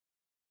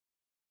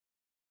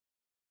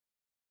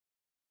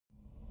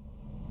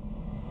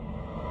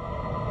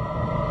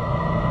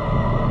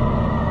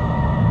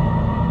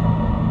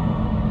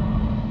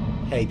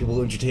Hey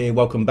people, Richard here.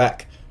 Welcome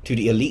back to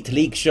the Elite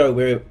League show.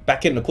 We're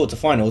back in the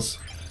quarterfinals.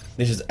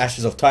 This is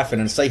Ashes of Typhon,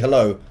 and say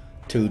hello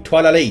to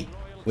Toilailee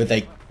with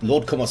a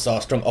Lord Commissar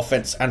strong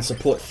offense and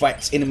support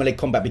fights. In melee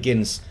combat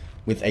begins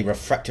with a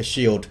refractor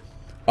shield.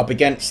 Up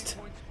against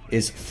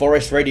is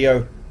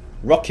Forestradio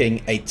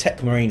rocking a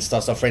Tech Marine.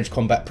 Starts off range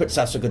combat, puts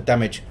out some good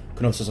damage,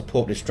 can also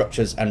support with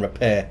structures and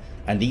repair,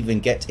 and even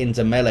get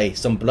into melee.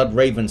 Some Blood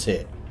Ravens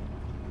here.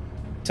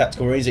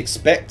 Tactical Marines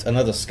expect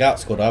another scout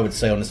squad, I would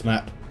say, on this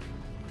map.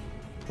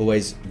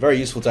 Always very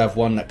useful to have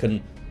one that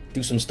can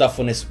do some stuff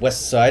on this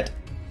west side.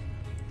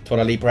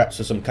 Toilailee perhaps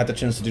with some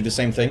catachans to do the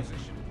same thing.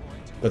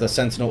 With a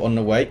sentinel on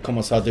the way.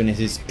 Commissar doing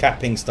his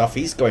capping stuff.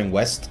 He's going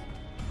west.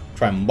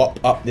 Try and mop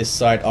up this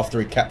side after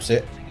he caps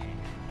it.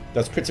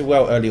 Does pretty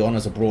well early on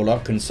as a brawler.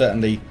 Can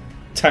certainly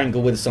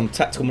tangle with some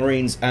tactical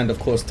marines and of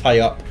course tie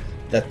up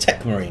the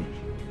Tech Marine.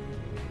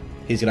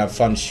 He's going to have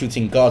fun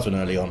shooting guardsmen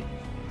early on.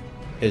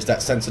 Here's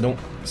that sentinel.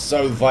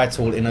 So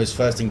vital in those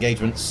first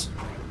engagements.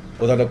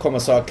 Although the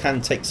Commissar can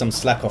take some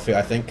slack off it,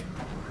 I think.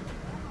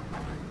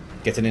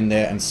 Getting in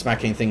there and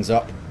smacking things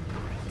up.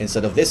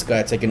 Instead of this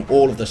guy taking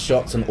all of the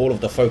shots and all of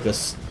the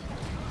focus.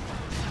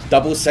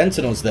 Double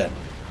sentinels then.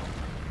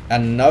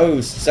 And no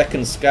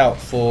second scout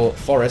for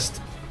Forest.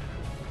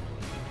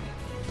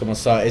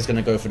 Commissar is going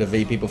to go for the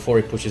VP before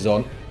he pushes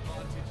on.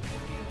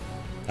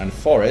 And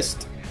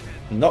Forest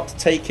not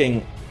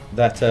taking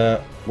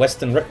that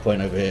western rep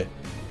point over here.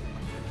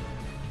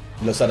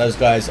 Looks like those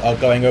guys are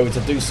going over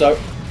to do so.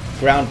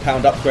 Ground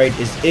pound upgrade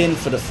is in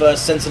for the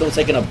first sentinel,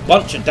 taking a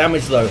bunch of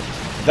damage though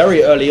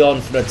very early on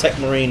for the Tech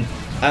Marine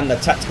and the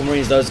Tactical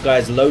Marines. Those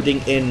guys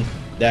loading in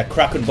their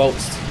Kraken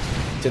bolts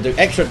to do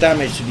extra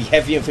damage to the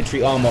heavy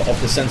infantry armor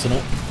of the sentinel.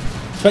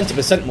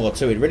 20% more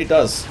too. It really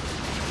does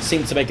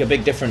seem to make a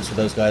big difference for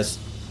those guys.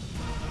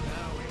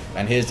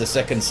 And here's the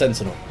second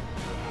sentinel.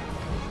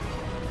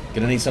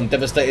 Gonna need some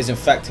devastators. In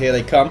fact, here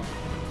they come.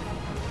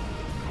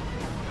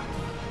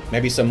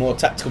 Maybe some more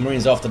Tactical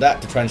Marines after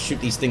that to try and shoot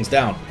these things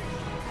down.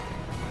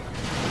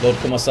 Lord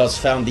Commissar's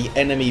found the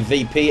enemy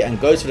VP and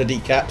goes for the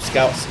decap.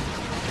 Scouts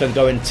can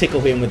go and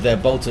tickle him with their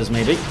bolters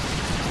maybe.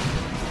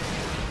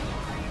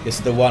 This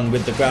is the one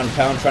with the ground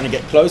pound trying to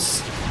get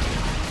close.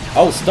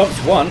 Oh,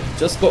 stomps one.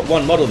 Just got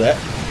one model there.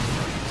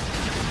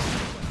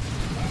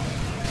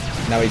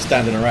 Now he's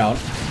standing around.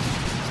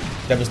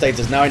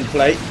 Devastator's now in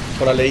play.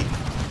 Toilailee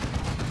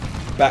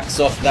backs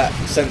off that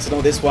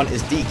sentinel. This one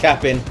is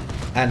decapping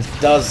and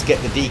does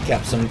get the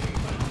decap. Some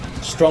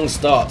strong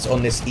starts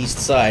on this east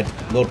side.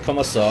 Lord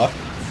Commissar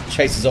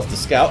chases off the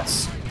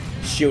scouts.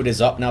 Shield is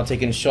up, now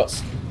taking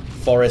shots.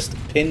 Forest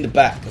pinned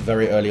back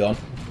very early on.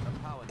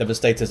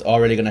 Devastators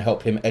are really going to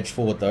help him edge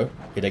forward though.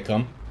 Here they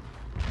come.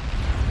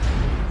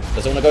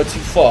 Doesn't want to go too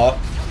far.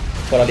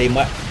 Toilailee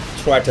might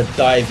try to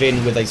dive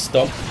in with a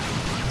stomp.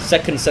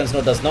 Second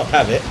sentinel does not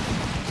have it.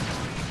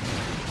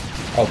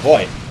 Oh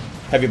boy.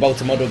 Heavy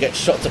bolter model gets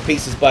shot to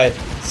pieces by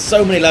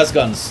so many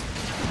lasguns.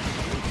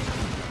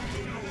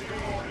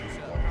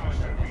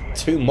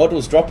 Two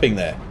models dropping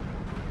there.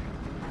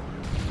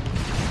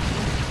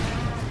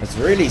 It's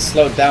really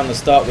slowed down the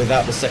start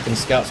without the second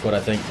scout squad,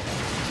 I think.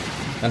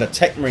 And a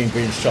Tech Marine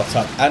being shot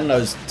up, and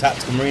those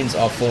Tactical Marines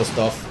are forced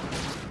off.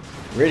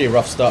 Really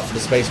rough start for the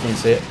Space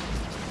Marines here.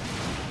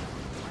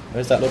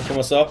 Where's that Lord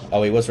Commissar?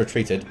 Oh, he was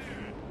retreated.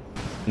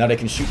 Now they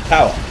can shoot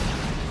power.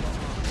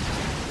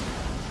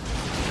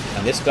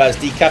 And this guy's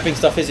decapping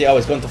stuff, is he? Oh,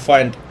 he's going to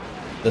find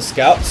the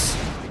scouts.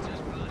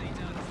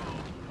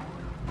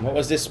 What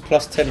was this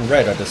plus 10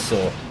 red I just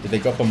saw? Did they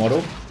drop a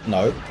model?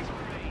 No.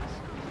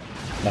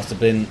 Must have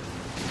been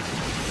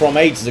from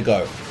ages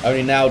ago.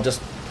 Only now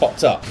just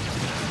popped up.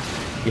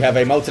 We have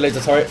a multi-laser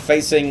turret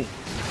facing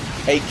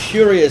a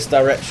curious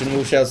direction,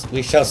 we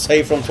shall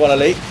say, from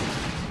Toilailee.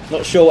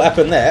 Not sure what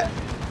happened there.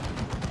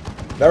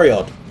 Very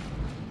odd.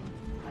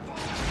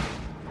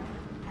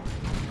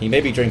 He may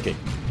be drinking.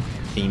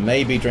 He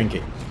may be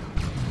drinking.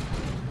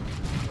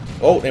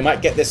 Oh, they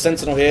might get this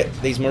sentinel here.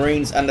 These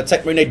Marines and the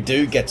Tech Marine, they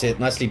do get it.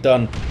 Nicely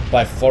done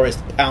by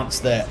Forest. Pounce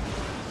there.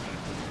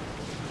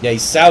 Yeah, he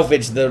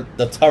salvaged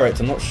the turret.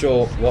 I'm not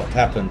sure what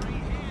happened.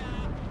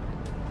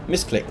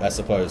 Misclick, I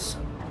suppose.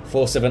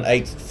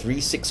 478,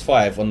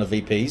 365 on the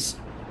VPs.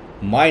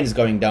 Mine's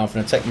going down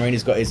from the Tech Marine.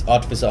 He's got his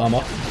Artificer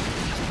armor.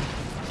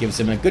 Gives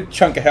him a good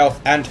chunk of health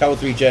and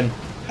health regen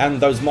and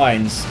those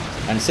mines.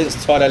 And since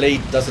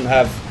Toilailee doesn't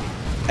have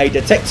a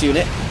detect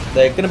unit,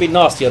 they're going to be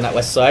nasty on that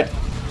west side.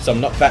 Some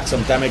knockback,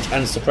 some damage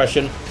and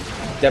suppression.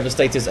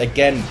 Devastators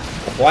again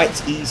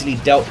quite easily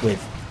dealt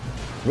with.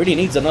 Really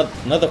needs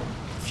another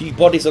few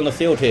bodies on the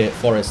field here,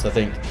 Forest, I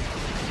think.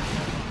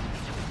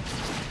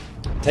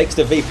 Takes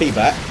the VP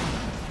back.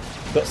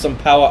 Got some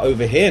power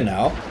over here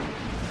now.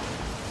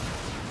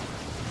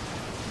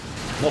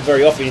 Not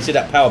very often you see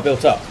that power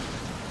built up.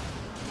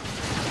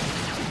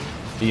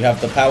 Do you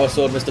have the power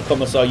sword, Mr.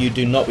 Commissar? You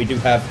do not. We do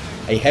have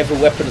a heavy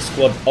weapon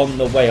squad on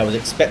the way. I was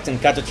expecting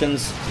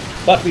catachans,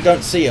 but we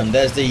don't see them.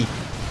 There's the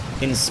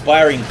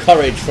inspiring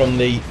courage from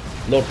the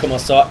Lord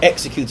Commissar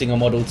executing a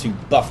model to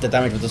buff the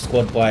damage of the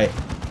squad by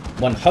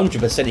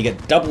 100%. You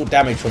get double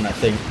damage from that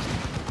thing.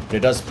 But it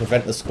does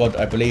prevent the squad,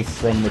 I believe,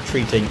 from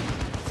retreating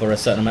for a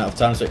certain amount of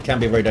time, so it can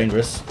be very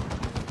dangerous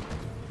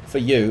for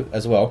you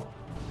as well.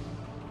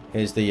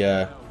 Here's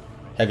the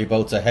heavy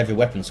bolter, heavy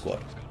weapon squad.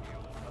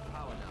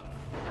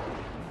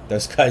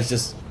 Those guys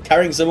just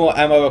carrying some more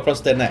ammo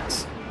across their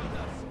necks.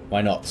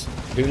 Why not?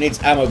 Who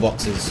needs ammo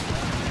boxes?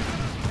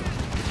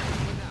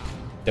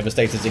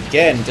 Devastators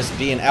again, just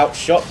being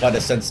outshot by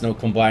the Sentinel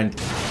combined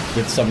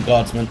with some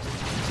guardsmen.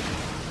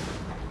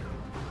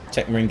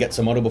 Tech Marine gets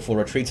a model before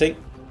retreating.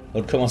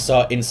 Lord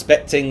Commissar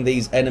inspecting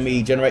these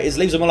enemy generators,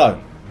 leaves them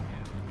alone.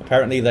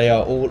 Apparently they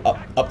are all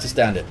up to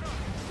standard.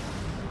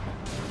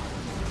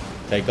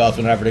 Okay,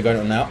 guardsmen are already going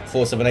on now.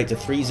 478 to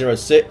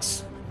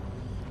 306.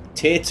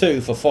 Tier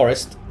 2 for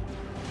Forest.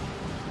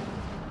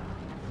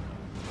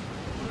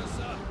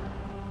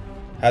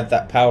 Had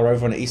that power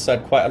over on the east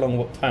side quite a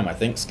long time, I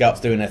think. Scouts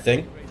doing their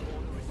thing.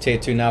 Tier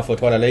 2 now for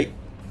Toilailee.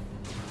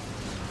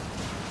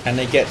 And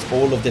they get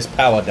all of this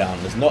power down.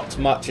 There's not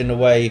much in the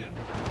way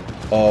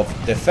of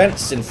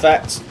defense. In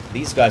fact,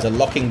 these guys are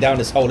locking down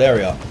this whole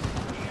area.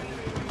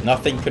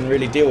 Nothing can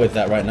really deal with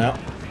that right now.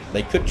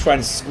 They could try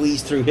and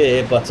squeeze through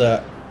here,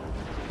 but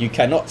you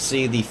cannot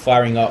see the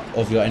firing up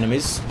of your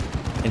enemies.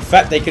 In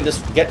fact, they can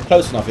just get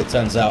close enough, it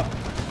turns out.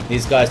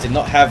 These guys did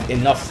not have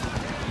enough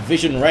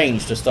vision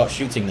range to start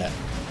shooting there.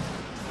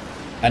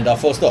 And are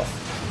forced off.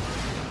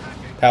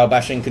 Power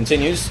bashing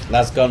continues.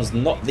 Lasgun's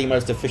not the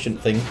most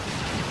efficient thing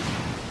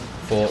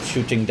for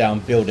shooting down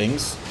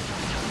buildings.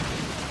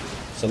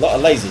 It's a lot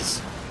of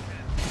lasers.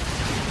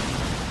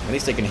 At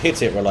least they can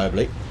hit it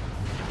reliably.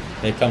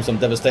 Here comes some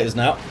Devastators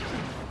now.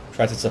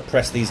 Try to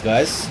suppress these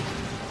guys.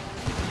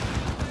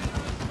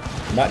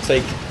 Might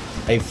take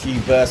a few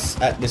bursts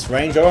at this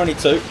range, or only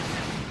 2.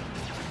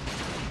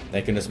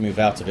 They can just move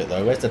out of it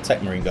though. Where's the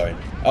Tech Marine going?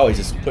 Oh, he's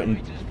just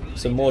putting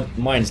some more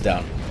mines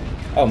down.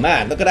 Oh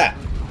man, look at that.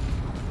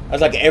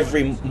 That's like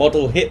every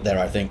model hit there,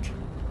 I think.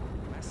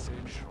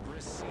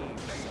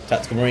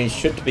 Tactical Marines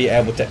should be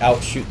able to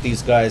outshoot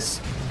these guys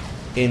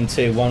in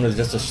Tier 1 with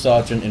just a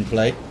sergeant in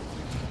play.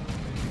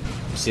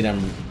 You see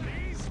them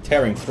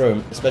tearing through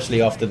them,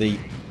 especially after the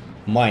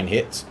mine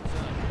hit.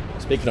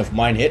 Speaking of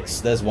mine hits,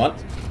 there's one.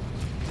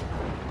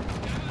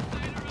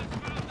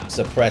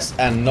 Suppress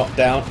and knock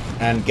down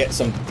and get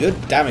some good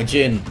damage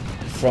in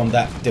from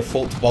that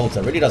default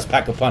bolter. Really does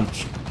pack a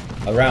punch.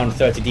 Around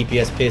 30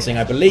 DPS piercing,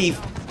 I believe.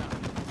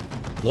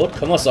 Lord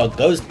Commissar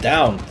goes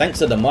down thanks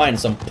to the mine.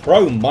 Some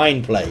pro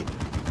mine play.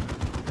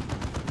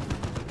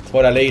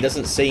 Toilailee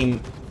doesn't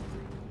seem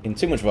in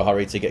too much of a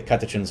hurry to get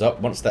Catechins up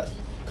once that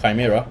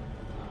Chimera,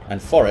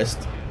 and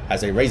Forest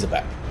has a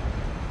Razorback.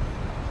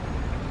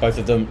 Both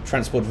of them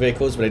transport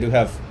vehicles, but they do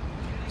have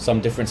some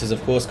differences,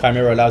 of course.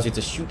 Chimera allows you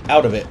to shoot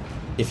out of it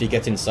if you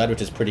get inside,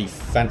 which is pretty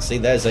fancy.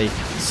 There's a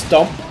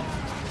stomp.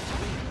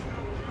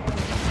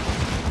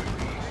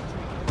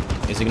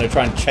 Is he going to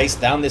try and chase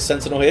down this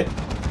Sentinel here?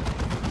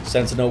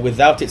 Sentinel,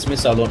 without its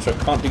missile launcher,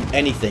 can't do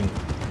anything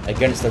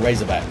against the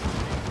Razorback.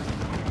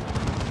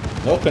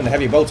 Nope, and the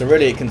heavy bolter,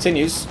 really, it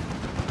continues.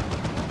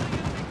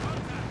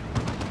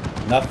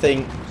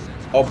 Nothing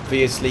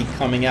obviously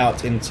coming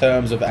out in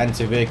terms of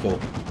anti-vehicle.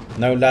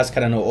 No las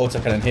cannon or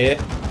autocannon here.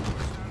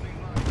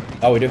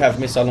 Oh, we do have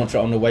missile launcher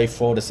on the way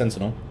for the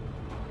Sentinel.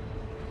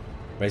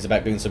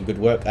 Razorback doing some good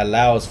work.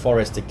 Allows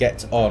Forest to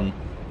get on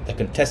the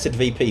contested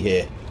VP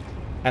here.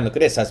 And look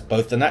at this, has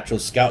both the natural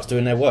scouts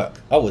doing their work.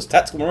 Oh, it's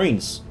Tactical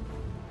Marines.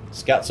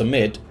 Scouts are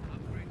mid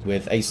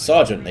with a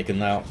sergeant. They can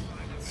now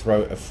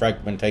throw a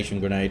fragmentation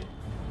grenade.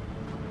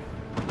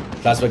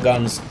 Plasma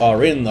guns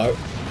are in though.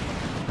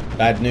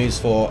 Bad news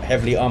for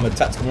heavily armoured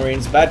Tactical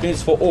Marines. Bad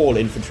news for all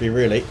infantry,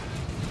 really.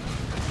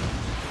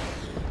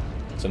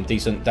 Some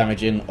decent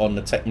damage in on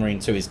the Tech Marine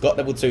too. He's got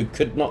level 2.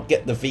 Could not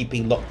get the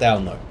VP locked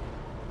down though.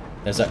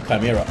 There's that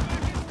Chimera.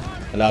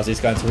 Allows these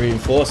guys to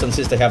reinforce, and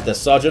since they have their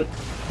sergeant,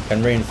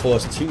 can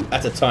reinforce 2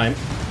 at a time.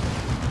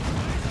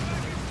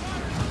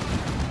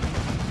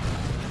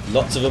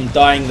 Lots of them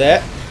dying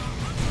there,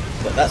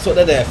 but that's what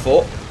they're there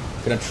for.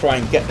 Gonna try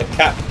and get the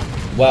cap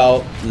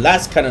while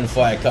las cannon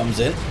fire comes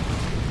in.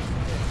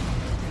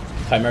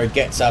 Chimera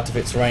gets out of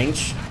its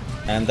range,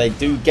 and they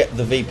do get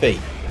the VP.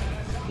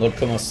 Lord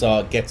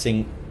Commissar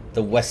getting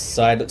the west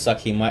side. Looks like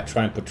he might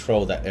try and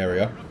patrol that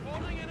area.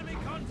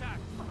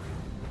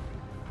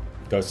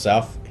 Go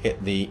south,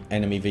 hit the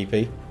enemy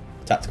VP.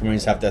 Tactical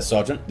Marines have their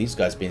sergeant. These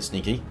guys being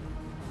sneaky.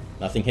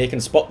 Nothing here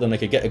can spot them. They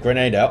could get a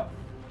grenade out.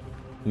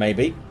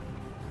 Maybe.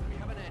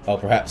 Or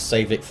perhaps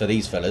save it for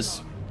these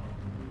fellas.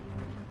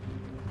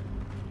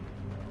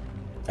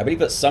 I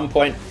believe at some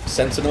point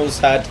Sentinels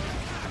had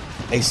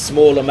a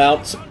small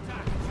amount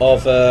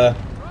of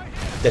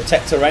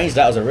detector range.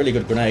 That was a really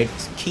good grenade.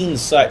 Keen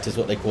sight is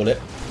what they call it.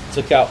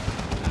 Took out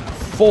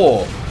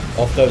 4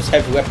 of those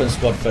heavy weapon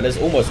squad fellas.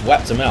 Almost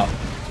whacked them out.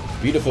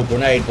 Beautiful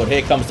grenade, but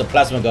here comes the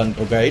plasma gun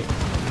brigade.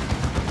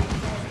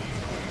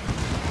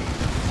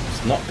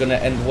 It's not going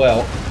to end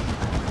well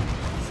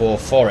for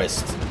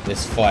Forest,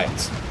 this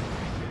fight.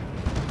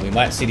 We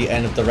might see the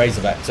end of the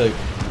Razorback too,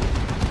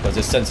 because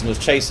this Sentinel's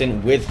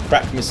chasing with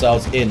crack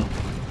missiles in.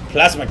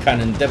 Plasma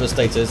cannon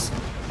devastators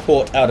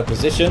caught out of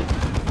position,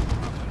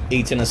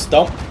 eating a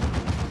stomp.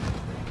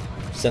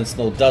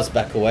 Sentinel does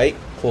back away,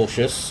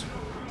 cautious.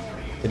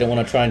 They don't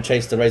want to try and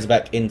chase the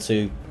Razorback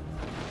into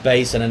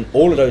base, and then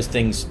all of those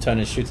things turn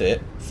and shoot at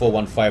it.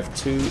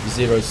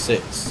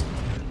 415206.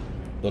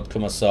 Lord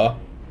Commissar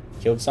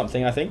killed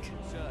something, I think,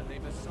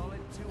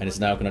 and is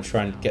now going to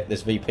try and get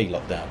this VP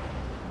locked down.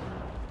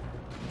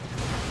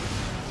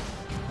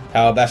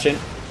 Power bashing.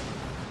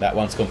 That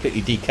one's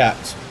completely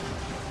decapped.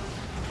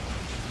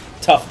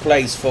 Tough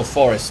place for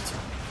Forest.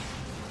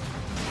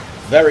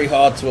 Very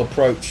hard to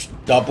approach.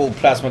 Double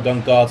plasma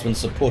gun guardsmen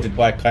supported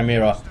by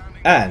Chimera,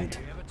 and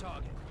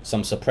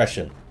some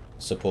suppression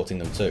supporting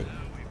them too.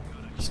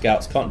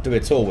 Scouts can't do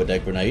it all with their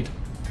grenade.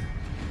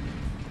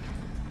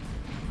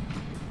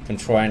 Can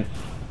try and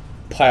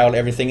pile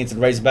everything into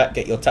the Razorback,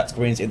 get your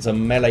tactical marines into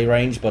melee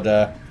range, but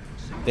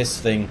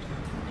this thing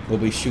will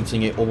be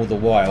shooting it all the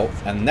while.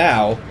 And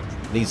now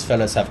these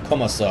fellas have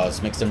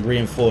commissars, makes them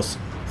reinforce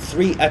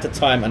 3 at a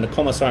time, and the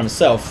commissar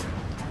himself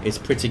is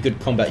pretty good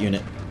combat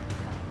unit.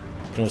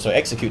 You can also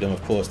execute them,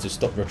 of course, to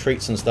stop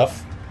retreats and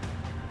stuff.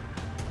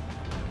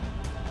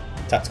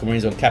 Tactical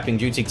marines on capping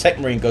duty. Tech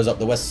marine goes up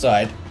the west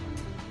side.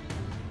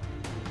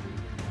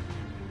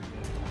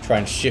 Try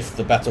and shift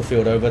the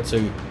battlefield over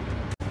to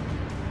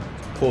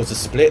cause a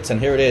split, and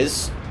here it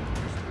is.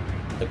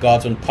 The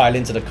guardsmen pile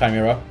into the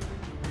Chimera.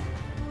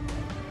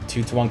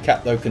 2-to-1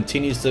 cap though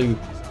continues to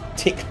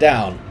tick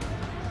down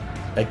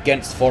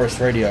against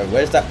Forestradio.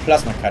 Where's that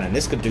plasma cannon?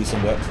 This could do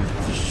some work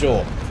for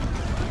sure.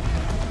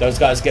 Those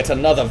guys get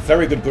another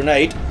very good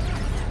grenade.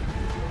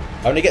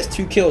 Only gets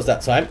 2 kills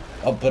that time.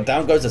 Oh, but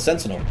down goes the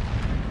Sentinel.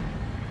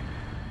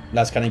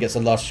 Las Cannon gets the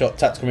last shot.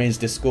 Tactical Marines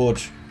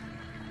disgorge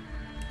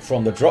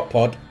from the drop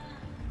pod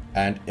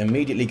and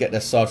immediately get their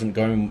sergeant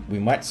going. We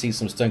might see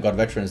some Stone Guard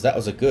veterans. That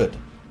was a good,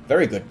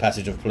 very good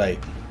passage of play.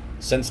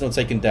 Sentinel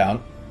taken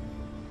down.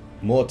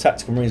 More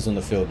Tactical Marines on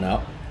the field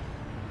now.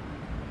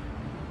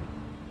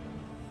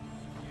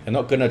 They're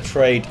not going to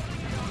trade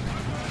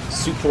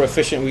super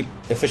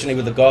efficiently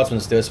with the Guardsmen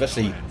still,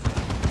 especially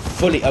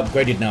fully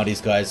upgraded now,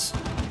 these guys.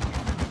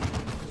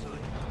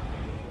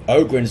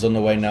 Ogren's on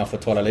the way now for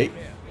Toilailee.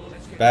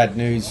 Bad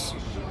news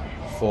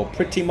for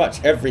pretty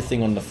much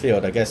everything on the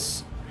field. I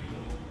guess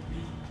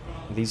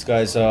these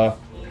guys are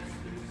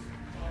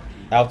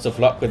out of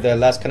luck with their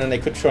last cannon. They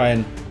could try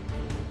and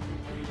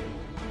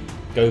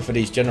go for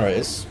these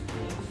generators.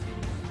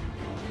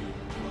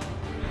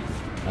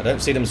 I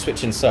don't see them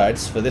switching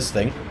sides for this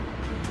thing.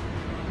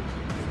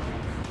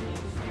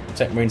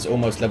 Tech Marines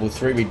almost level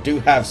 3. We do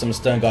have some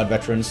Stern Guard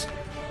veterans.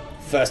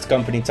 First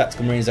company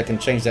Tactical Marines that can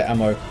change their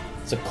ammo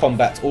to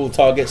combat all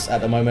targets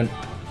at the moment.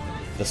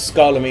 The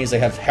Scala means they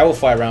have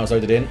Hellfire rounds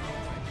loaded in,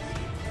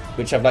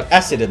 which have like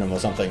acid in them or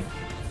something.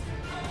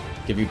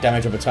 Give you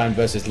damage over time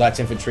versus light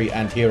infantry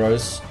and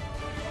heroes.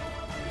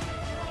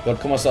 God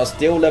Commissar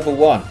still level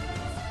 1.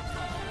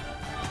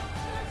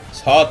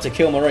 It's hard to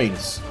kill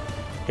Marines.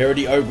 Here are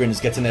the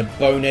Ogrins getting their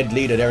bonehead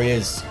leader. There he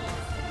is.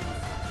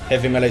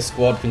 Heavy melee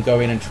squad can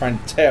go in and try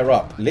and tear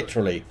up,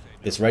 literally,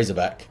 this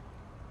Razorback.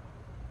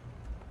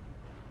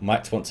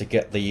 Might want to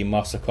get the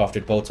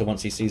Mastercrafted Bolter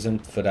once he sees him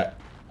for that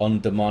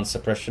on-demand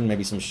suppression.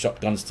 Maybe some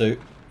shotguns too.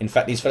 In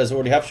fact, these fellas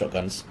already have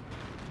shotguns.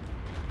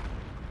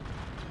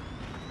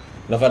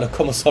 Love how the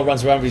Commissar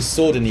runs around with his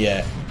sword in the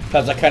air.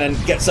 Plasma Cannon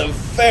gets a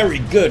very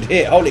good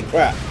hit. Holy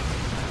crap.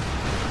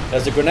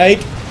 There's a grenade.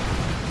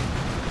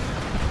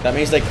 That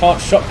means they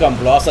can't shotgun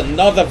blast.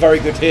 Another very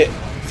good hit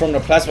from the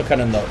Plasma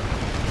Cannon though.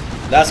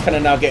 Last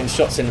Cannon now getting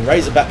shots in.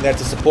 Razorback there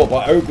to support,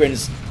 but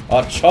Ogrins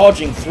are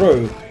charging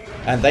through,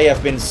 and they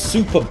have been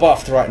super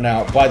buffed right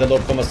now by the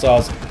Lord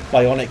Commissar's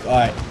Bionic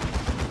Eye.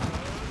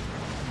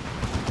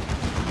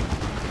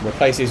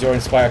 Replaces your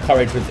Inspire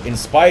Courage with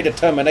Inspire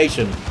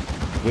Determination,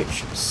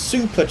 which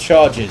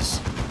supercharges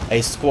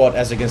a squad.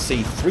 As you can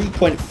see,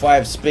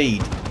 3.5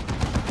 speed.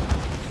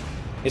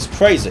 It's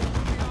crazy.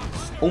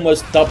 It's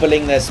almost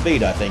doubling their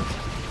speed, I think.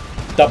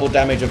 Double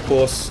damage, of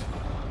course.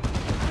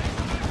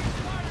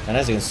 And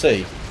as you can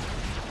see,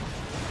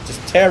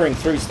 just tearing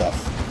through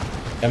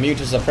stuff. Immune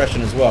to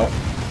suppression as well.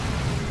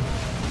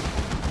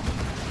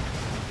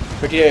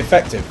 Pretty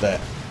effective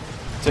there.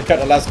 Took out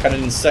the last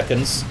cannon in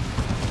seconds.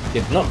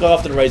 Did not go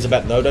after the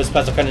Razorback though. Those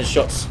plasma cannon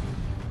shots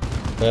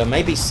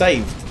maybe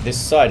saved this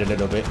side a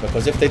little bit,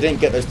 because if they didn't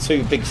get those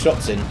 2 big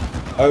shots in,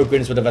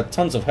 Ogrins would have had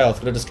tons of health,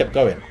 would have just kept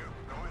going.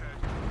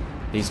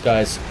 These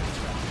guys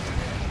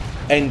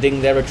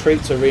ending their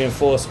retreat to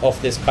reinforce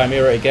off this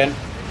Chimera again.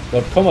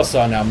 Lord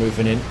Commissar now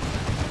moving in,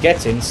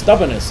 getting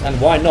Stubbornness,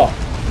 and why not?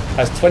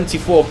 Has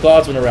 24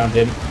 guardsmen around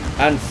him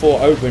and 4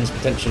 Ogrins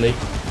potentially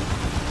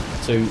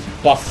to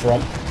buff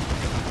from.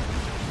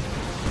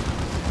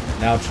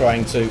 Now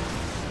trying to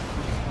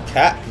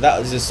cap. That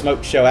was a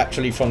smoke show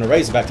actually from the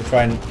Razorback to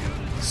try and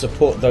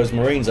support those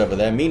Marines over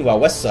there.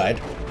 Meanwhile, west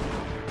side,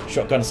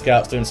 shotgun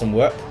scouts doing some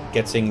work,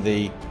 getting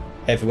the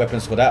heavy weapon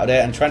squad out of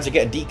there and trying to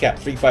get a decap.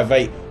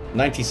 358,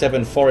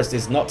 97. Forest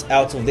is not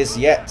out of this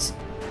yet.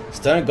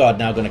 Stern Guard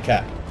now going to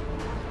cap.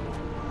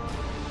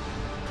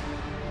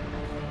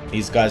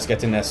 These guys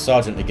getting their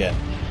sergeant again.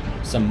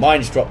 Some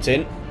mines dropped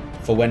in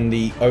for when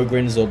the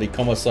Ogrins or the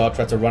Commissar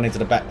try to run into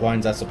the back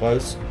lines, I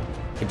suppose.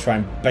 Could try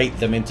and bait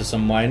them into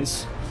some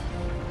mines.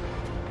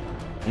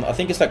 I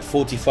think it's like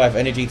 45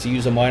 energy to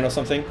use a mine or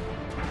something.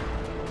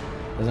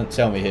 Doesn't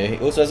tell me here. He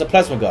also has a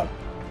plasma gun,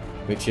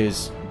 which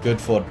is good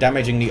for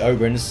damaging the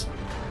Ogrins.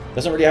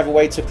 Doesn't really have a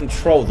way to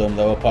control them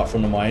though, apart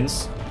from the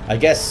mines. I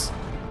guess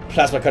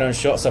plasma cannon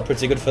shots are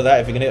pretty good for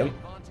that if you can hit them.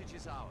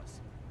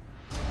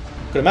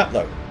 Look at the map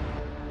though.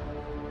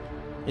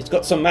 He's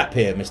got some map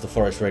here, Mr.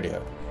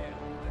 Forestradio.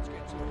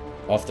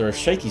 After a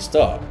shaky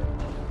start,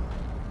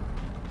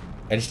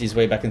 edged his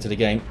way back into the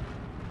game.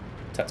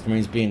 Tactical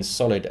Marines being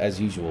solid as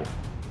usual.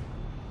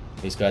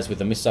 These guys with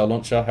the missile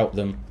launcher help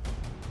them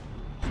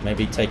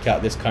maybe take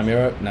out this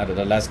Chimera now that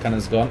the las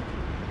cannon's gone.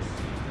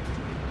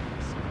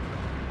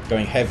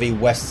 Going heavy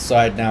west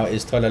side now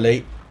is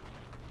Toilailee.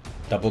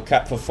 Double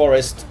cap for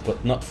Forest,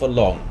 but not for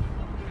long.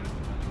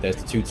 There's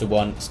the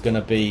 2-to-1. It's going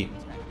to be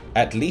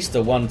at least a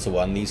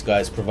 1-to-1. These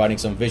guys providing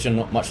some vision.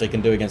 Not much they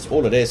can do against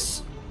all of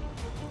this.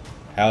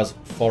 How's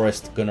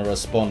Forest going to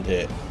respond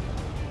here?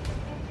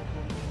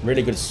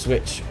 Really good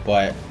switch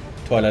by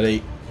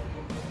Toilailee.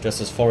 Just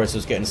as Forest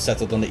was getting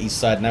settled on the east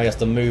side. Now he has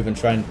to move and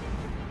try and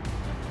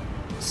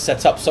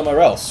set up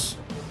somewhere else.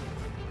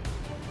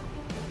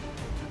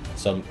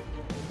 Some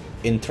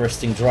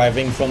interesting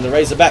driving from the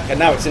Razorback, and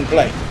now it's in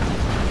play.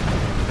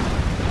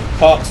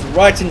 Parks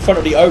right in front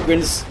of the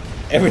Ogrins.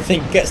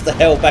 Everything gets the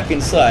hell back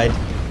inside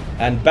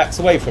and backs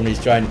away from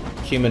these giant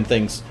human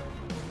things.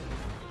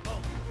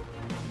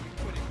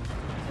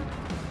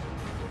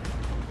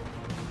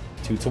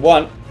 Two to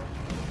one.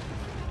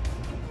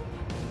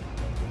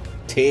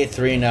 Tier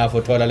 3 now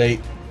for Toilailee.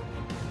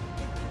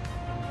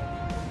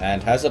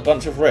 And has a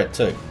bunch of red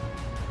too.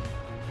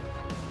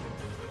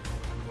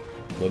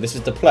 Well, this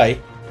is the play.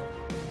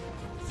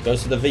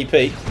 Goes to the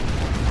VP.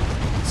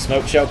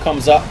 Smoke shell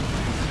comes up.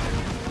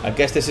 I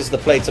guess this is the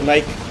play to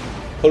make.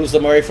 Pulls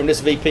them away from this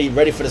VP.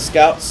 Ready for the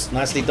scouts.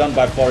 Nicely done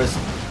by Forest.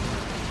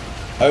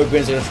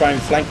 Ogrins are going to try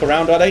and flank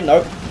around, are they?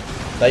 No.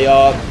 They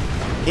are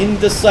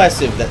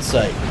indecisive, let's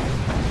say.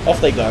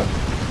 Off they go.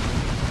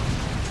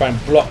 Try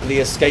and block the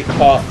escape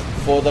path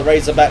for the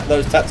Razorback.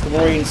 Those tactical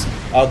Marines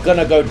are going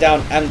to go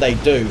down, and they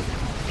do.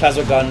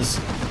 Plasma guns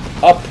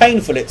are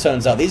painful, it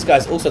turns out. These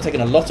guys also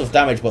taking a lot of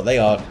damage, but they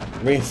are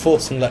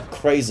reinforcing like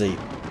crazy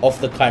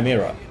off the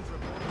Chimera.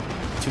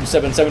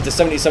 277 to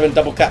 77,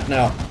 double cap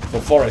now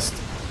for Forest.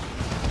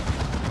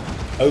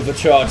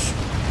 Overcharge.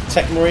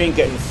 Tech Marine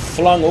getting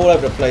flung all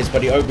over the place by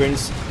the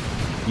Ogrins,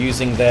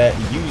 using their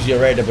use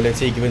your raid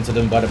ability given to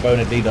them by the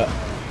Boned leader.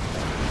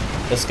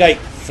 Escape,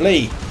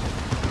 flee.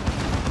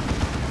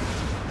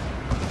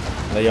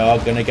 They are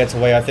going to get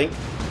away, I think.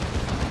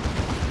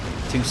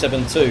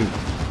 272,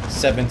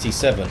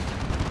 77.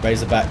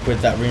 Razorback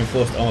with that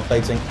reinforced armor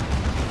plating.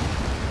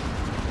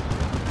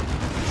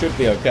 Should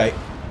be okay.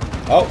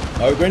 Oh,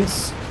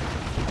 Ogrins.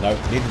 No,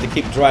 needed to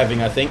keep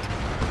driving, I think.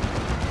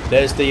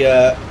 There's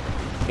the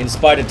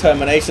Inspired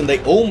Determination.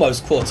 They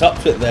almost caught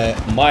up with their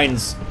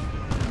mines,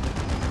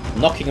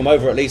 knocking them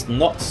over, at least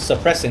not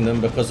suppressing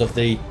them because of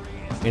the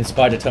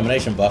Inspired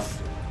Determination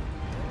buff.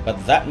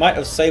 But that might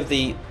have saved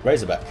the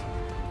Razorback.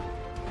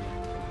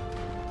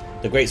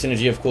 The great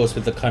synergy, of course,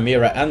 with the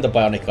Chimera and the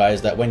Bionic Eye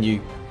is that when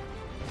you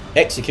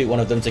execute one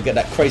of them to get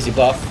that crazy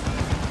buff,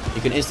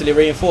 you can instantly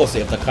reinforce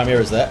it if the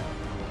Chimera is there.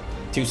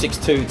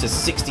 262 to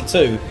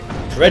 62.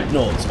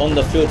 Dreadnoughts on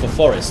the field for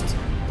Forest.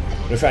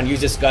 We'll try and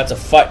use this guy to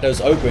fight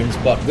those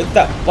Ogrins, but with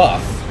that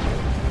buff,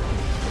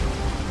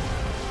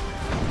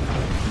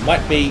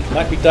 might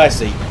be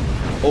dicey.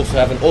 Also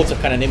have an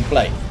autocannon in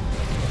play.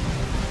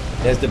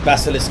 There's the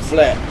Basilisk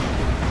Flare.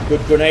 Good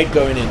grenade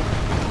going in.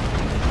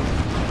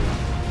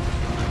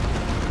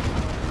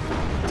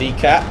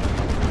 Decap.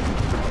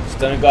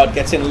 Stone Guard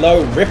getting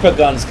low. Ripper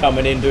guns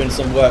coming in, doing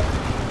some work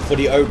for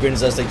the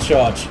Ogrins as they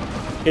charge.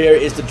 Here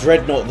is the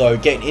Dreadnought though,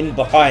 getting in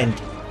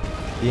behind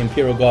the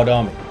Imperial Guard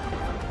army.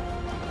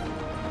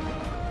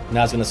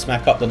 Now it's going to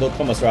smack up the Lord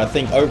Commissar. I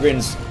think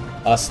Ogrins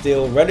are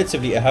still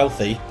relatively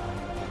healthy.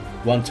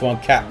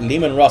 1-to-1 cap.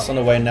 Lehman Russ on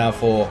the way now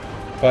for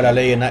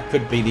Toilailee, and that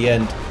could be the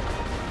end.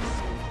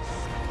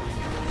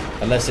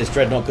 Unless this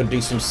Dreadnought could do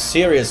some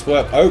serious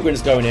work.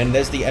 Ogrins going in.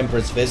 There's the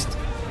Emperor's Fist.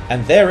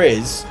 And there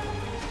is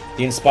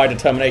the Inspired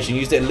Determination.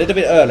 Used it a little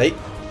bit early.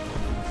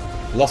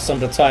 Lost some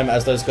of the time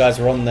as those guys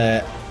were on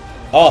their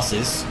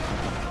arses.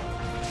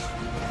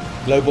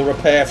 Global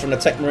Repair from the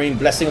Tech Marine.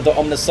 Blessing of the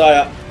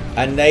Omnissiah.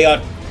 And they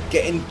are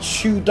getting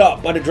chewed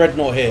up by the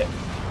Dreadnought here.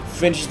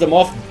 Finishes them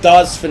off.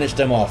 Does finish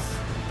them off.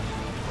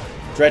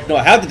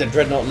 Dreadnought. How did the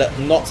Dreadnought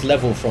not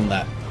level from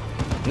that?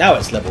 Now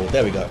it's leveled.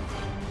 There we go.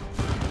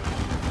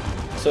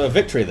 So a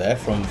victory there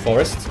from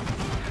Forest.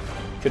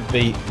 Could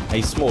be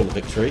a smaller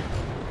victory,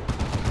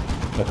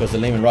 because the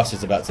Lehman Russ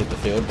is about to hit the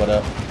field,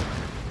 but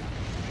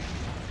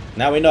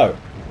now we know.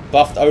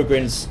 Buffed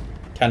Ogrins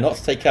cannot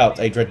take out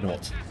a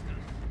Dreadnought.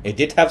 It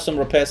did have some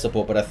repair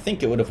support, but I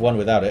think it would have won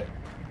without it.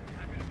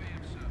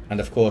 And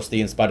of course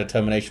the Inspired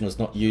Determination was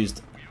not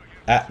used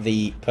at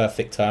the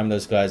perfect time.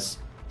 Those guys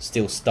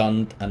still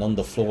stunned and on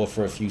the floor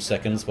for a few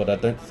seconds, but I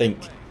don't think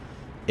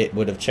it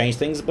would have changed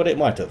things, but it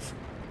might have.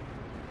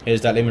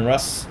 Here's that Lemon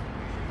Russ.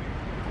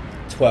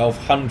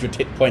 1200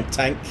 hit point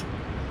tank.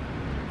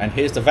 And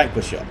here's the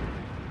Vanquisher.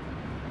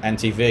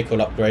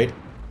 Anti-vehicle upgrade.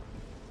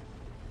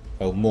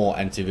 Well, more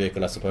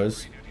anti-vehicle, I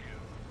suppose.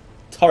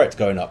 Turret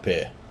going up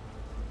here.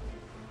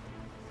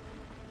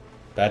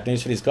 Bad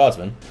news for these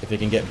guardsmen, if he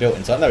can get built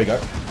in time. There we go.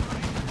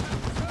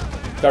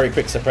 Very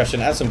quick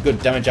suppression and some good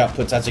damage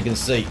outputs, as you can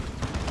see.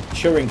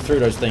 Chewing through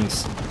those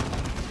things.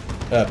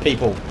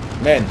 People.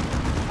 Men.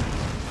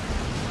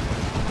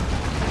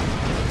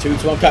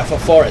 2-1 cut for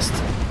Forest.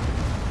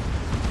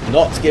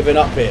 Not giving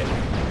up here.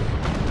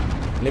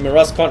 Lehman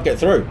Russ can't get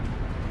through.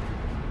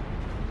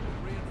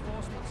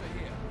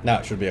 Now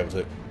it should be able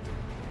to.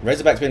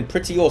 Razorback's been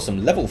pretty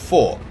awesome. Level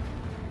 4.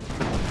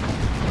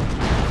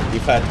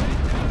 We've had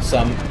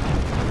some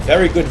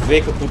very good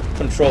vehicle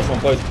control from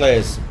both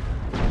players.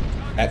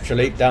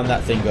 Actually, down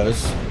that thing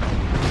goes.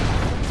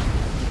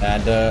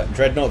 And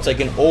Dreadnought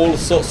taking all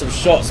sorts of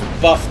shots.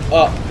 Buffed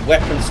up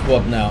weapon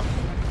squad now.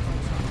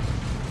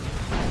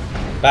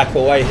 Back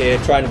away here.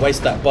 Try and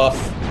waste that buff.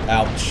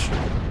 Ouch.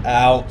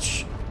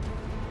 Ouch.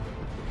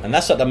 And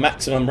that's at the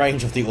maximum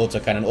range of the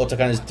autocannon.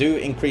 Autocannons do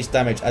increase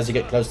damage as you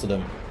get close to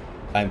them,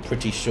 I'm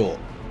pretty sure.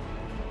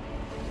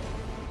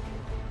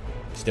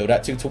 Still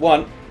that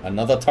 2-1.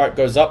 Another turret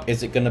goes up.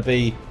 Is it going to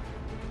be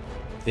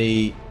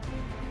the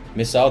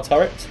missile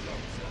turret?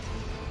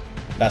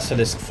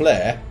 Basilisk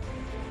Flare.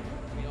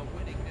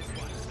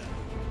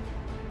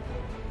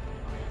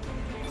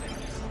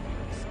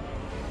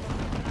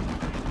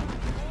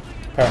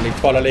 Apparently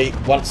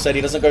Toilailee once said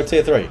he doesn't go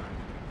tier 3.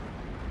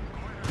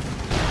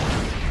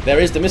 There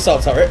is the missile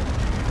turret.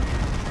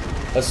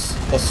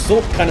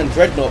 Assault cannon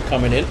dreadnought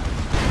coming in.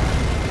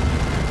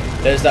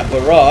 There's that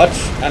barrage.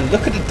 And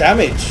look at the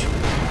damage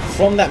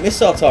from that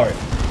missile turret.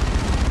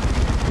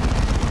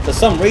 For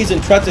some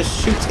reason tried to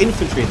shoot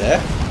infantry there.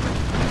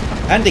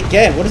 And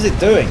again, what is it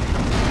doing?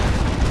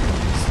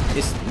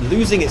 It's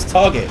losing its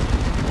target.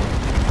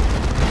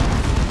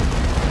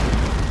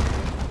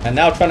 And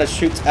now trying to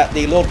shoot at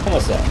the Lord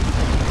Commissar.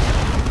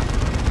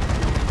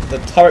 The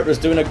turret was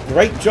doing a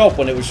great job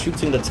when it was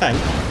shooting the tank.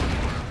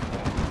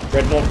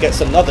 Dreadnought gets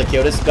another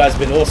kill. This guy's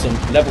been awesome.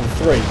 Level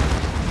 3.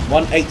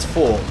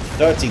 184.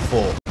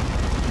 34.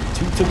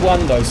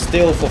 2-1 though.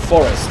 Still for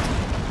Forest.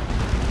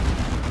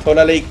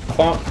 Toilailee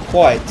can't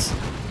quite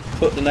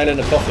put the nail in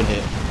the coffin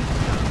here.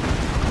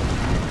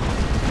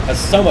 Has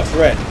so much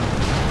red.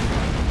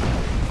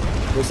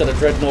 Looks like the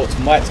Dreadnought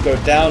might go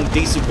down.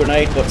 Decent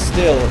grenade, but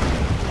still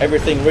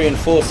everything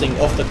reinforcing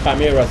off the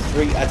Chimera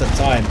 3 at a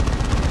time.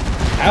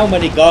 How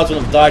many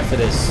guardsmen have died for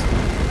this?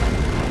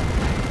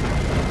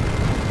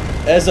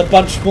 There's a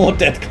bunch more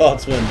dead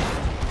guardsmen.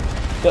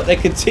 But they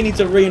continue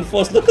to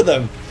reinforce. Look at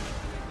them.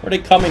 Where are they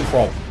coming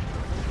from?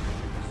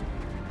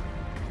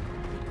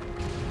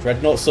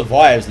 Dreadnought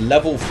survives.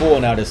 Level 4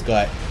 now, this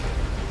guy.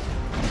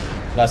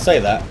 Did I say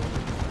that?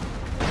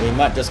 We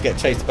might just get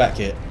chased back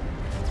here.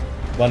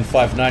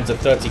 159 to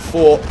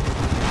 34.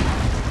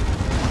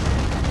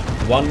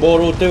 One more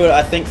will do it,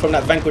 I think, from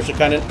that Vanquisher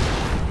cannon.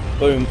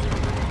 Boom.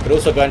 Could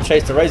also go and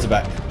chase the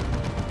Razorback.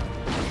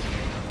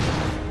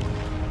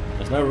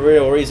 There's no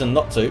real reason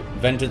not to.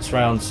 Vengeance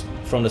rounds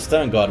from the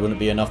Stern Guard wouldn't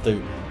be enough to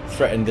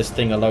threaten this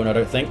thing alone, I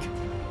don't think.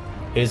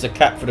 Here's a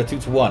cap for the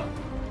 2-1.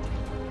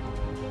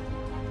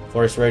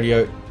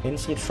 Forestradio in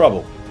some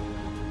trouble.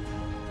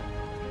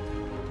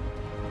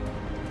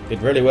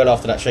 Did really well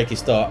after that shaky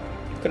start.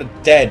 Look at a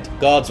dead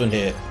guardsman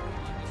here.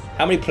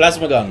 How many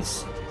plasma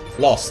guns?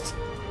 Lost.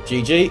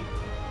 GG.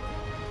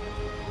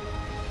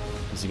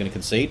 Is he going to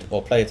concede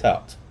or play it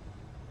out?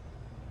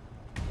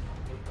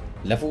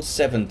 Level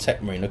 7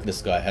 Tech Marine. Look at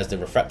this guy. Has the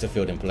refractor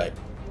field in play.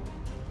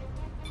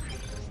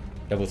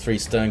 Level 3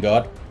 Stern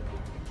Guard.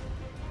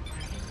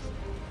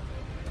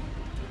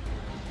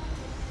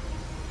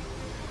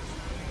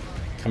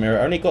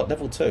 Chimera only got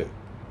level 2.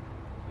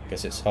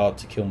 Guess it's hard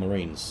to kill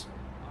Marines.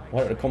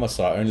 Why the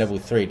Commissar only level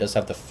 3 does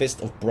have the Fist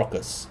of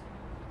Brockus.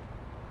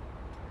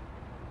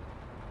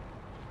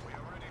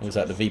 Looks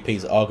like the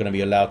VPs are going to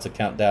be allowed to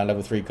count down.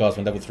 Level 3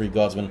 Guardsmen, level 3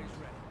 Guardsmen.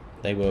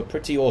 They were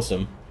pretty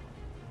awesome.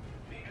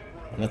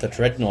 And if the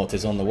Dreadnought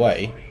is on the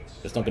way,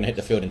 it's not going to hit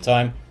the field in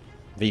time.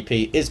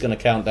 VP is going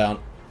to count down.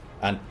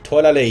 And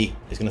Toilailee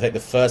is going to take the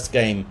first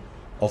game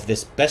of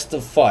this best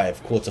of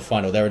 5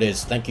 quarterfinal. There it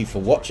is. Thank you for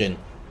watching.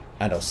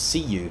 And I'll see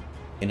you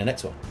in the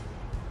next one.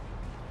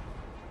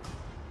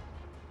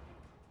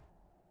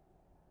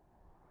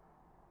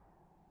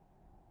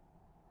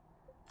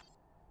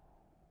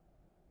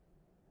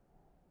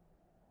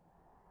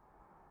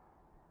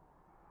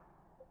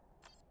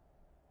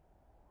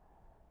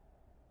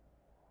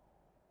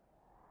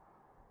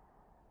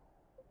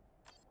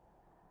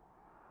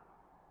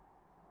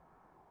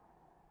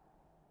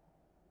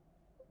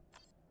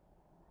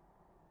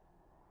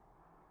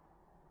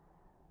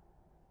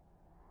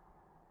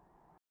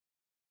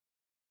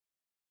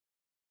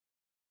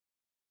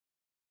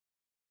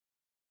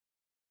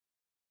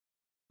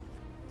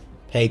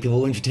 Hey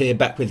people, interested here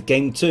back with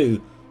game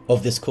 2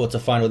 of this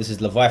quarterfinal. This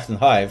is Leviathan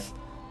Hive,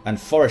 and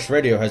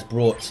Forestradio has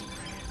brought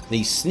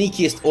the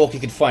sneakiest orc you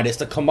could find. It's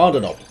the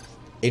Commando,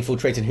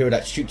 infiltrated hero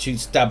that shoots you,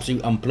 stabs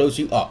you, and blows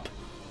you up.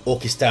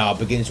 Orchestral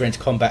begins range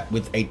combat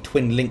with a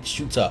twin link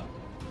shooter.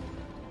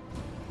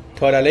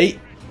 Toilailee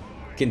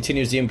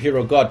continues the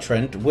Imperial Guard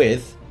trend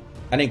with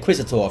an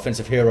Inquisitor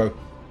offensive hero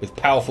with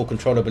powerful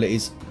control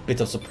abilities. Bit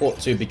of support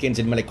too, begins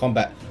in melee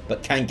combat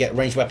but can get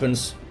ranged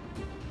weapons.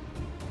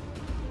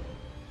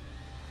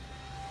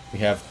 We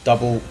have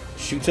double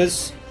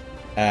shooters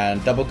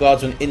and double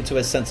guardsmen into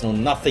a sentinel.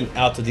 Nothing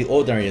out of the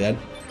ordinary then.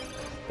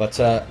 But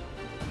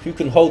who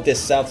can hold this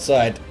south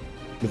side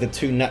with the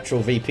two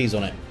natural VPs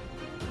on it?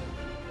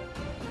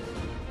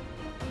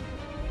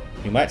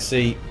 You might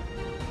see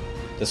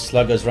the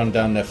sluggers run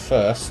down there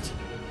first.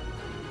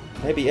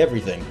 Maybe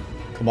everything.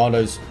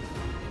 Commando's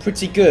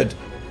pretty good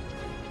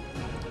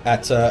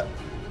at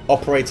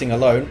operating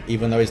alone,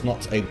 even though he's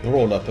not a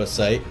brawler per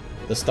se.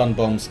 The stun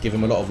bombs give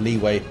him a lot of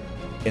leeway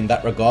in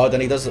that regard,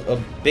 and he does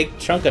a big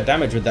chunk of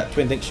damage with that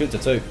twin link shooter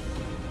too.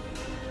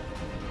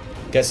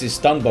 Gets his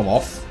stun bomb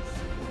off,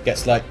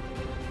 gets like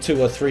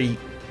 2 or 3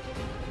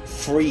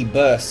 free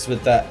bursts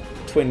with that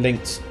twin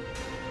linked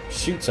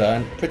shooter,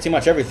 and pretty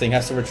much everything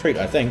has to retreat,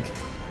 I think,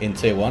 in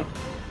tier 1.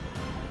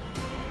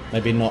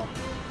 Maybe not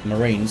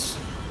Marines.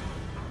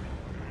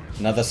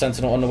 Another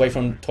sentinel on the way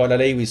from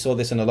Toilailee. We saw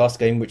this in the last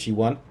game, which he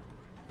won.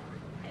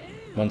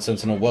 One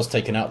sentinel was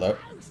taken out though.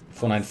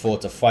 494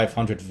 to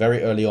 500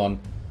 very early on.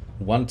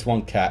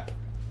 1-to-1 cap.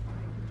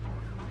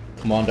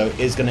 Commando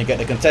is going to get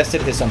the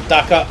contested. Here's some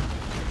Daka.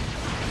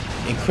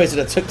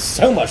 Inquisitor took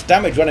so much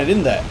damage running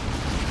in there.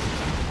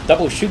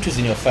 Double shooters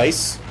in your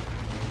face.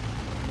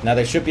 Now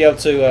they should be able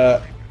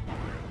to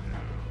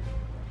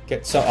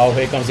get some... Oh,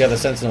 here comes the other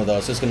sentinel though. I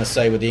was just going to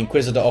say, with the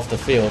Inquisitor off the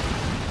field,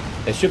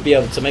 they should be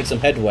able to make some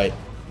headway.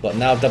 But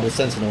now double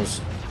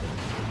sentinels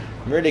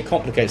really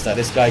complicates that.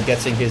 This guy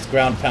getting his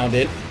ground pound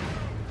in.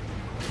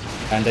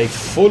 And a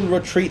full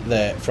retreat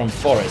there from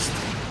Forest.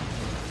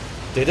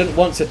 Didn't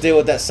want to deal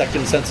with that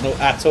second sentinel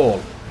at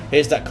all.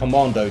 Here's that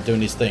Commando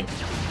doing his thing.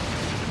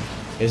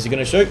 Is he going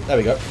to shoot? There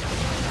we go.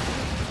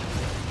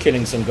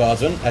 Killing some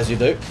guardsmen, as you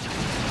do.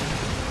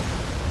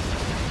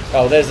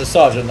 Oh, there's the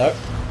sergeant though.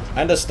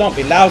 And a stomp.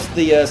 He allows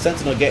the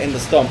sentinel get in the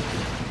stomp.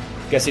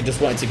 Guess he just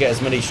wanted to get as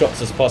many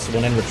shots as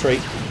possible and then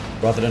retreat,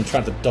 rather than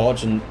trying to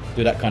dodge and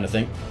do that kind of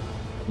thing.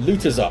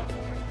 Looters up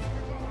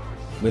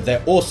with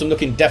their awesome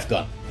looking death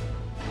gun.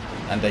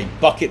 And a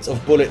bucket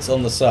of bullets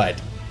on the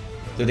side.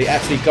 Do they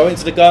actually go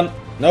into the gun?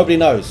 Nobody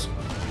knows.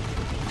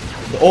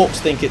 The orcs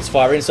think it's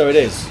firing, so it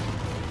is.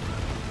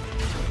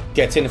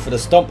 Get in for the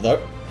stomp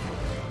though.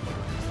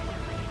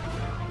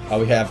 Oh,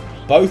 we have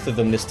both of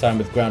them this time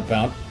with ground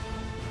pound.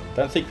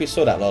 Don't think we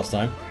saw that last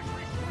time.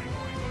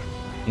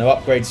 No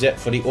upgrades yet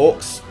for the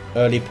orcs.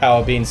 Early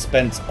power being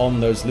spent on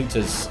those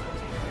looters.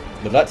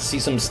 Would like to see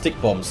some stick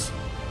bombs.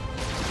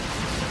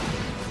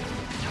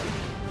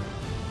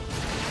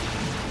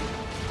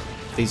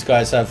 These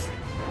guys have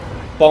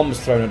bombs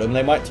thrown at them.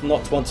 They might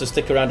not want to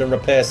stick around and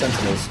repair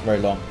sentinels very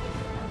long.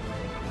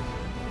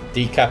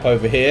 Decap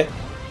over here.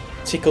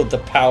 Tickled the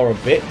power a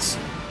bit.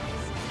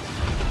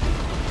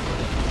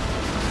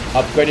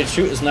 Upgraded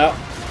shooters now.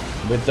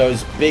 With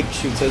those big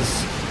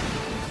shooters.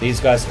 These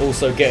guys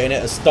also getting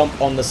it. A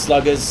stomp on the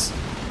sluggers.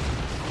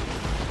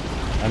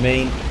 I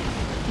mean,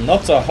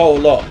 not a whole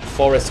lot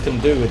Forest can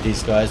do with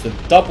these guys.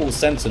 With double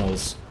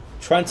sentinels.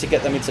 Trying to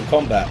get them into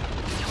combat.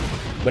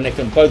 When they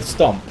can both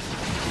stomp.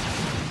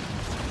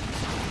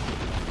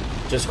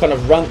 Just kind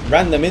of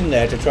ran them in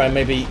there to try and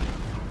maybe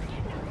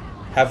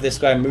have this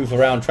guy move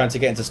around trying to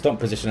get into stomp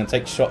position and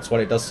take shots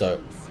while it does so.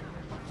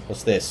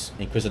 What's this?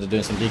 Inquisitor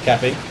doing some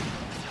decapping.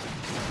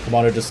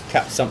 Commando just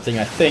capped something,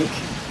 I think.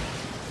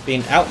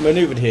 Being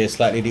outmaneuvered here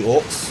slightly, the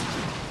orcs.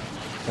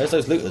 There's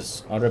those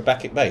looters. Are they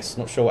back at base?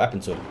 Not sure what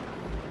happened to them.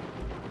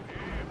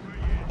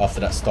 After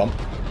that stomp.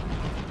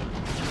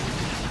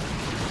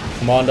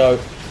 Commando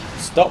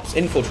stops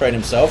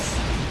infiltrating himself.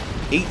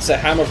 Eats a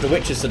hammer of the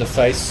witches to the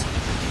face.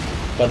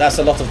 But that's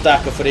a lot of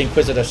Daka for the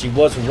Inquisitor. She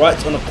was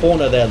right on the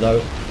corner there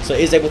though. So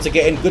is able to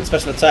get in. Good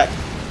special attack.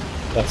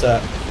 But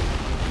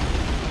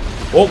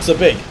orcs are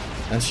big.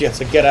 And she has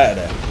to get out of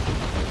there.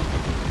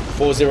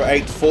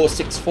 408,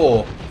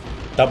 464.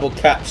 Double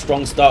cap.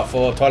 Strong start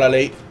for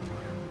Toilailee.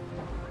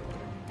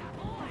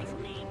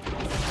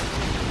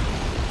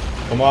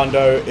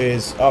 Commando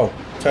is,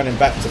 turning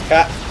back to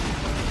cap.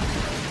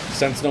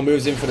 Sentinel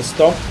moves in for the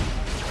stomp.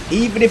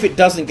 Even if it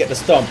doesn't get the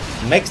stomp,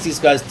 makes these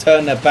guys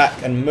turn their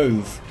back and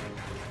move.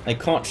 They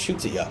can't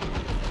shoot at you.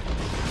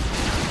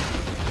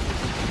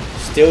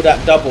 Still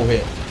that double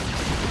hit.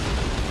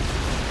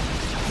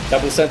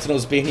 Double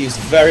sentinels being used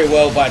very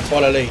well by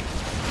Toilailee.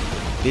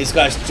 These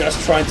guys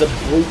just trying to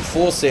brute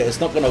force it.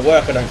 It's not going to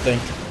work, I don't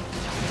think.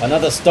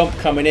 Another stomp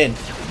coming in.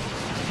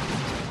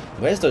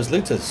 Where's those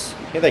looters?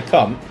 Here they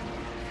come.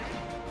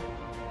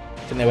 I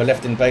think they were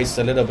left in base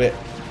a little bit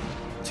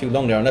too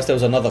long there. Unless there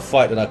was another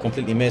fight that I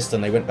completely missed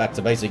and they went back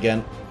to base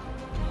again.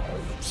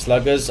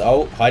 Sluggers.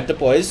 Oh, hide the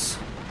boys.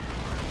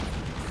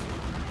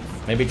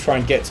 Maybe try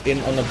and get in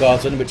on the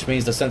guardsman, which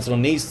means the Sentinel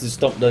needs to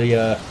stop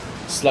the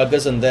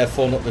sluggers and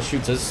therefore not the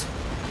shooters.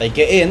 They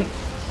get in.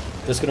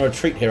 Just going to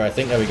retreat here, I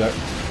think. There we go.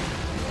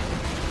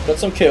 Got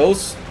some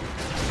kills.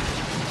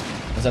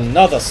 There's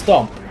another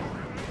stomp.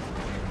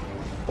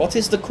 What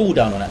is the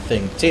cooldown on that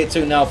thing? Tier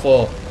 2 now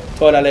for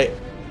Toilailee.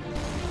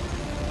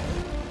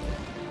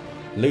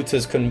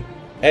 Looters can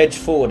edge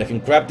forward. They can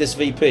grab this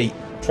VP.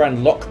 Try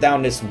and lock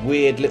down this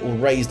weird little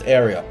raised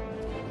area.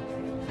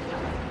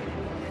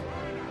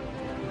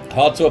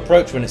 Hard to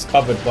approach when it's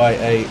covered by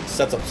a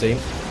setup team.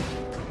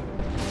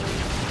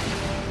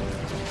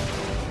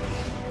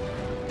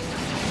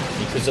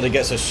 Because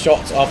gets a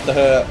shot after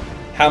her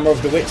Hammer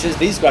of the Witches.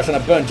 These guys trying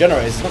to burn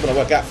generators. It's not going to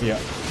work out for you.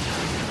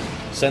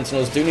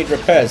 Sentinels do need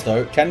repairs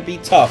though. It can be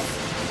tough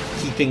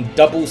keeping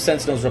double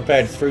Sentinels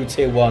repaired through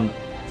tier 1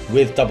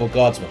 with double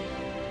guardsmen.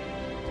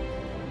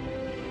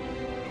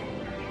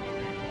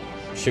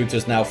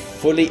 Shooters now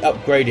fully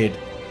upgraded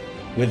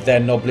with their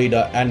Nob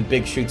Leader and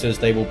big shooters.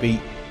 They will be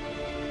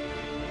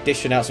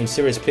dishing out some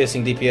serious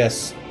piercing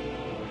DPS.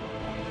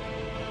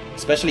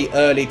 Especially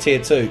early tier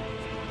 2.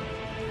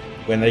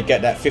 When they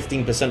get that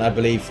 15%, I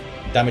believe,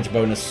 damage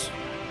bonus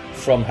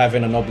from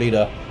having a Nob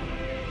Leader.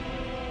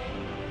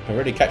 Can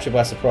really catch you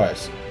by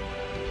surprise.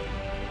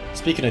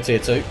 Speaking of tier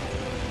 2,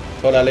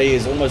 Toilailee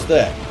is almost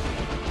there.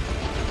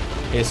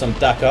 Here's some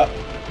DAC up.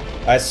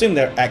 I assume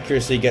their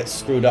accuracy gets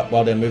screwed up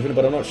while they're moving,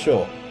 but I'm not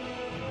sure.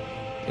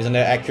 Isn't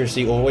their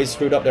accuracy always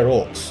screwed up? Their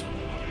orcs.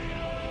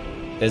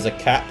 There's a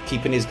cap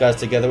keeping these guys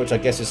together, which I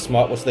guess is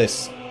smart. What's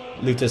this?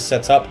 Looters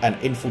set up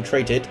and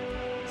infiltrated.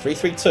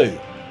 3-3-2.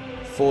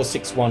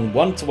 4-6-1.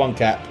 1-to-1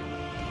 cap.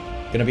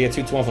 Gonna be a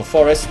 2-to-1 for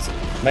Forest.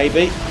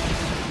 Maybe.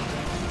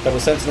 Double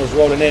Sentinels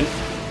rolling in.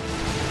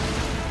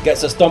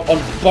 Gets a stomp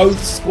on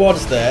both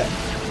squads there.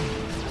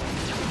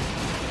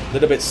 A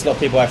little bit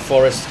sloppy by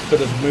Forest. Could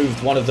have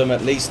moved one of them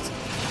at least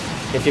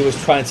if he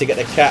was trying to get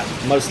the cap.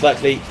 Most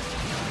likely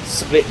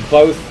split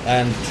both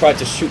and tried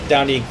to shoot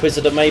down the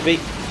Inquisitor maybe.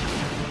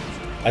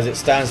 As it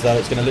stands though,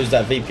 it's going to lose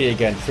that VP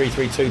again.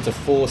 3-3-2 to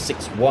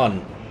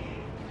 4-6-1.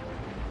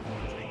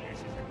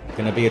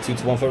 Going to be a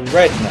 2-to-1 for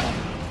red now.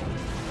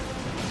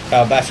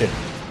 Power bashing.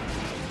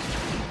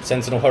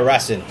 Sentinel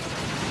harassing.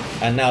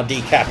 And now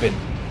decapping.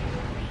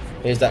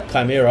 Here's that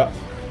Chimera.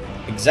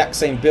 Exact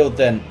same build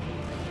then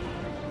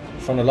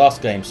from the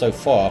last game so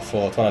far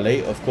for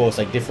Toilailee. Of course,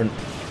 a different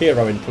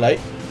hero in play.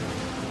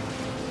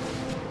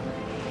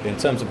 In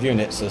terms of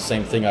units, the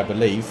same thing, I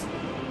believe.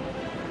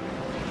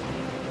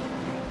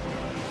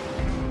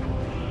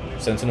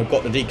 Sentinel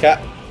got the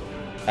decap.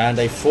 And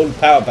a full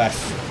power bash.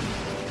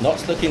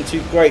 Not looking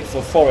too great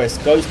for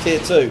Forest. Goes tier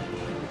 2.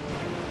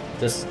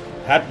 Just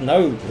had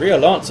no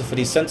real answer for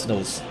these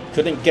Sentinels.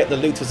 Couldn't get the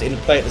looters in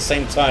play at the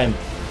same time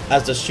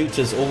as the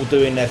shooters all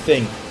doing their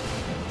thing.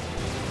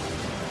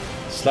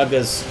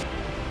 Sluggers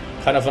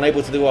kind of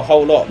unable to do a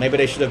whole lot. Maybe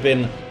they should have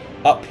been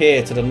up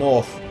here to the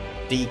north,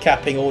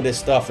 decapping all this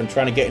stuff and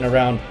trying to get in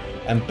around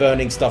and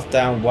burning stuff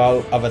down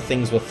while other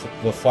things were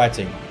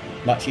fighting.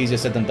 Much easier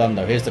said than done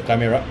though. Here's the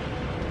Chimera.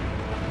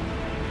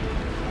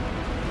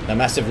 A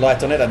massive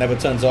light on it that never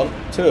turns on.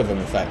 2 of them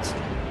in fact.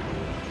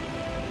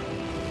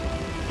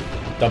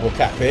 Double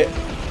cap here.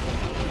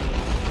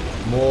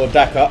 More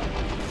DAC up.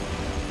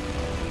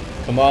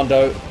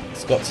 Commando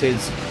has got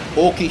his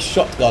Orky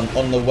shotgun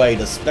on the way,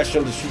 the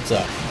special shooter,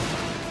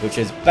 which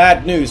is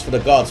bad news for the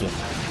guardsmen.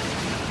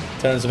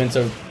 Turns them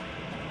into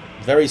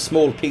very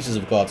small pieces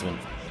of guardsmen.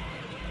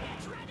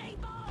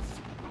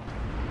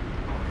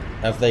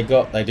 Have they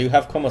got... They do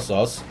have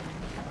commissars.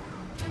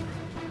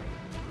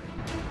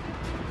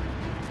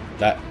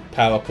 That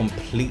power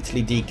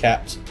completely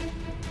decapped.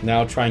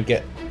 Now trying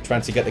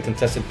to get the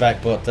contested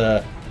back, but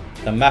the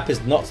map is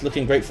not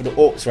looking great for the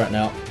orcs right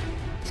now.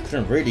 Just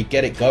couldn't really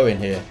get it going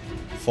here.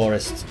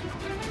 Forest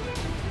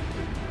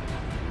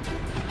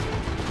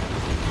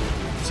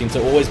seem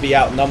to always be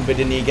outnumbered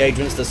in the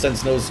engagements. The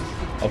Sentinels,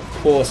 of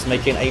course,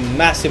 making a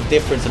massive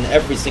difference in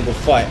every single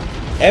fight.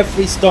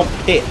 Every stomp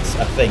hits,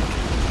 I think.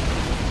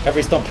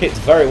 Every stomp hits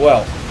very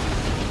well.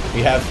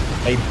 We have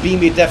a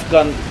beamy death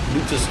gun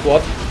looter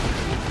squad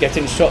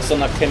getting shots on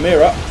that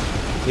Chimera.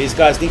 These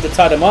guys need to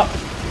tie them up,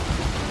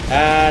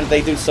 and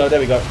they do so. There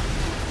we go.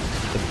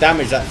 The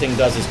damage that thing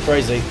does is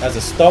crazy. As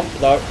a stomp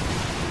though,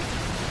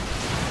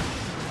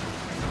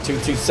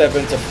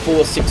 227 to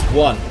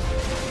 461.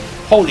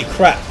 Holy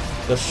crap!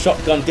 The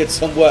shotgun did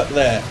some work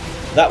there.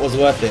 That was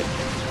worth it.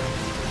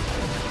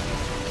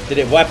 Did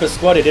it wipe a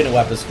squad? It didn't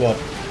wipe a squad.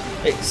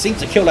 It seemed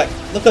to kill, like,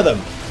 look at them,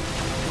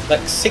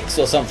 like 6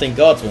 or something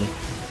guardsmen.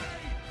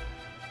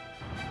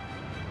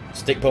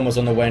 Stick bombers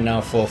on the way now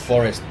for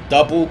Forest.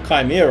 Double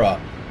Chimera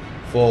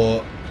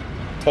for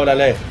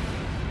Toilailee.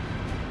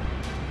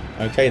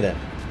 Okay then.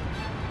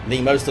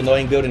 The most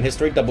annoying build in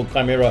history. Double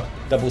Chimera,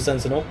 double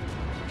Sentinel.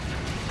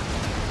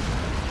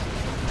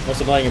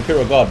 Most annoying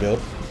Imperial Guard build.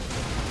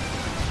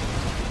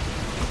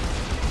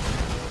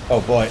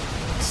 Oh boy.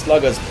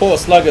 Sluggers. Poor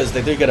sluggers.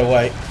 They do get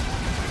away.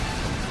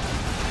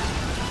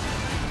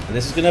 And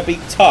this is going to be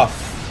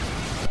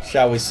tough,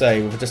 shall we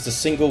say, with just a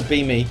single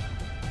beamy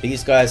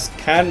These guys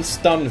can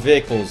stun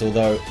vehicles,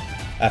 although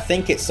I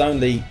think it's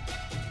only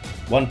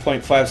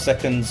 1.5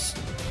 seconds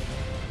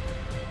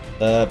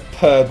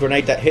per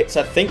grenade that hits,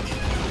 I think.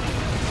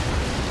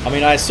 I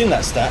mean, I assume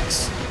that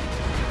stacks.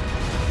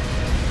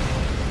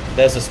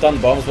 There's the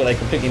stun bombs, but they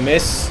completely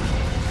miss.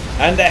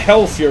 And the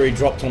Hell Fury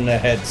dropped on their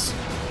heads.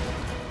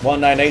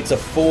 198 to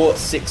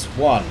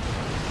 461.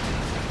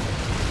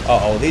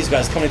 Uh-oh, these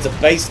guys coming into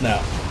base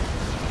now.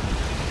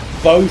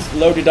 Both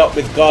loaded up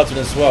with guardsmen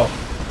as well.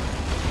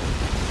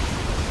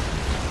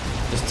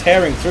 Just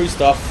tearing through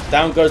stuff.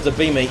 Down goes the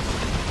Beamy.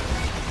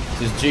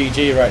 This is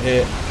GG right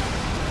here.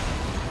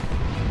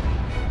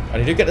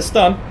 And he did get the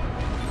stun.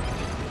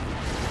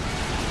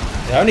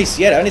 It only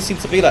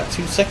seemed to be like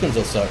 2 seconds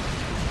or so.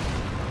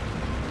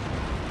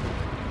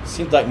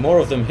 Seemed like more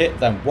of them hit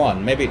than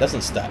one. Maybe it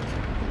doesn't stack.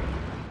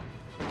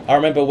 I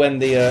remember when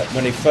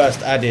they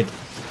first added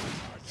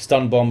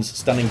stun bombs,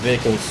 stunning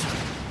vehicles.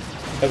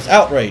 It was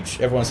outrage.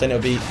 Everyone saying it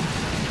would be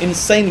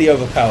insanely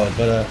overpowered,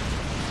 but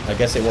I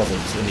guess it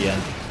wasn't in the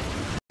end.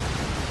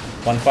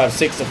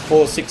 156 to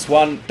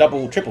 461,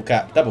 triple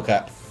cap, double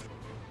cap,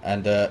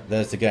 and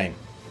there's the game.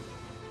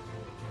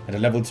 And a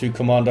level 2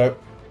 commando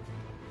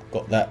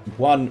got that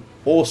one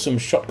awesome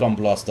shotgun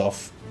blast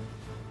off.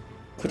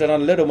 Could have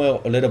done a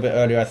little bit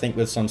earlier, I think,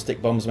 with some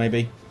stick bombs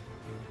maybe.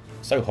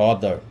 So hard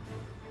though.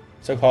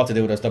 So hard to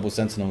deal with those double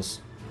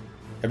sentinels.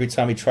 Every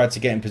time he tried to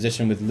get in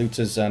position with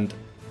looters and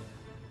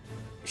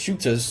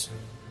shooters,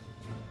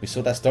 we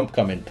saw that stomp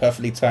come in.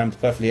 Perfectly timed,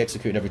 perfectly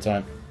executed every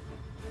time.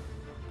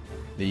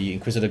 The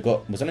Inquisitor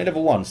was only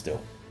level 1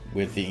 still,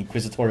 with the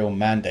Inquisitorial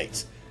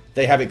Mandate.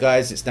 There you have it,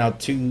 guys. It's now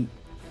 2-0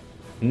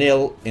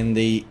 in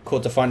the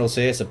quarterfinals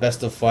here. It's a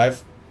best of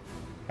 5.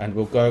 And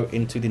we'll go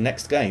into the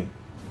next game.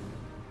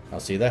 I'll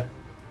see you there.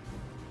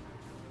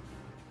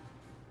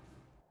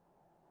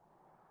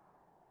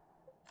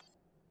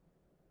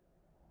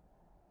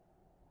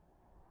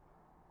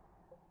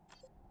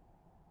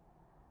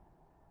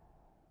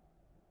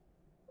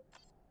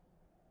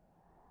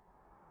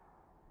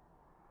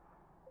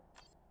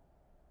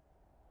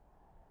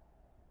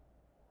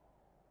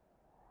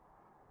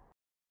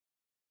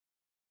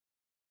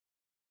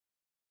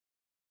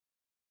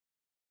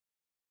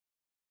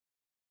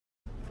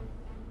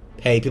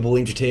 Hey people,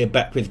 Injured here,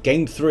 back with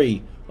Game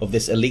 3 of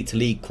this Elite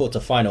League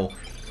quarter-final.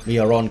 We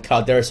are on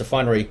Calderis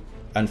Refinery,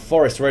 and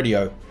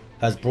Forestradio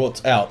has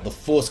brought out the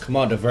Force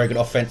Commander. Very good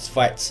offense,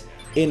 fights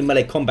in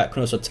melee combat,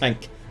 can also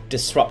tank,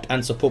 disrupt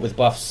and support with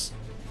buffs.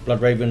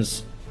 Blood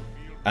Ravens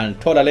and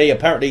Toilailee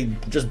apparently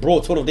just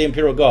brought all of the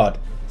Imperial Guard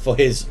for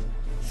his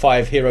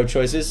 5 hero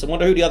choices. I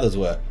wonder who the others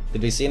were.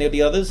 Did we see any of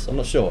the others? I'm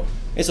not sure.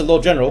 It's a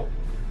Lord General.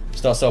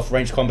 Starts off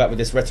range combat with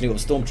this retinue of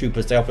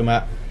stormtroopers to help him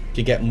out.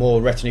 To get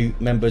more retinue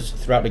members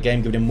throughout the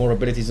game, giving him more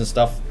abilities and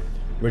stuff.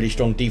 Really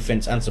strong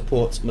defense and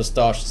support.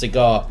 Moustache,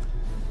 cigar,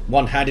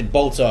 one-handed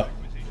bolter.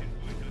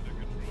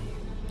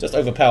 Just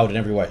overpowered in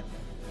every way.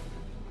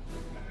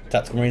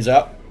 Tactical Marines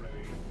out.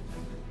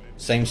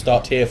 Same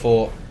start here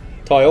for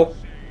Toil.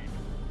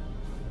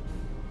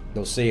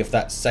 We'll see if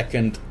that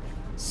second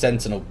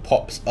Sentinel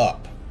pops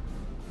up.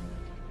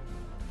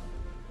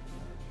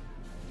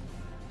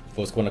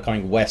 Force Commander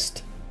coming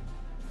west.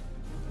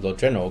 Lord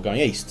General going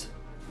east.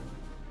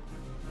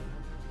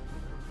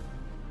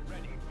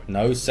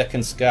 No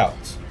second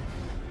scout.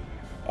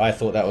 I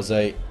thought that was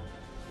a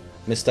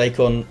mistake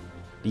on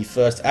the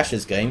first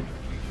Ashes game.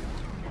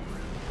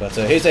 But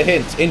here's a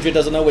hint. Indrid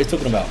doesn't know what he's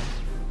talking about.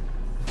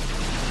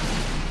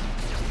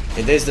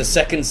 It is the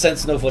second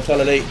Sentinel for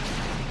Toilailee.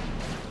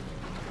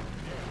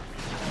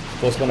 Of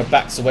course, when it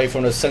backs away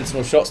from those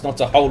Sentinel shots,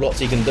 not a whole lot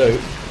he can do.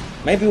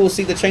 Maybe we'll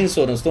see the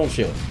Chainsword and Storm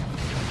Shield.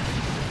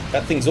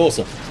 That thing's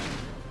awesome.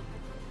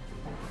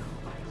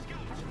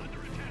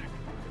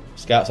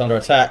 Scouts under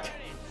attack.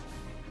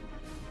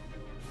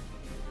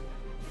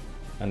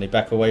 And they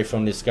back away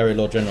from the scary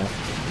Lord General.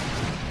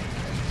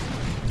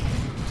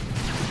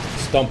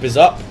 Stomp is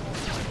up.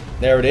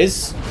 There it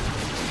is.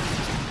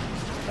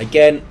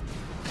 Again,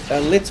 a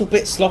little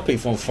bit sloppy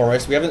from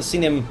Forrest. We haven't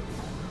seen him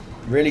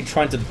really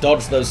trying to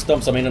dodge those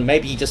stomps. I mean,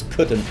 maybe he just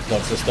couldn't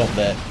dodge the stomp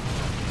there.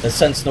 The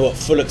Sentinel at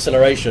full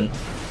acceleration.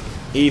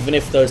 Even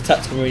if those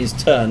Tactical Marines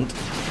turned,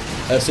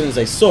 as soon as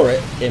they saw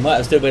it, he might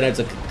have still been able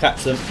to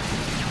catch them.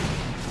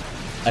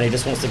 And he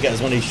just wants to get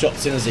as many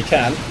shots in as he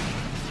can.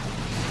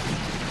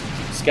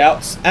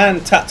 Scouts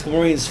and Tactical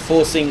Marines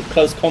forcing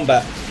close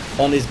combat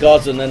on these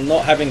guardsmen and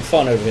not having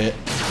fun over here.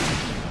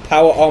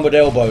 Power armored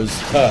elbows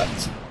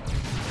hurt.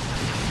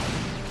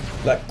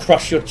 Like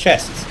crush your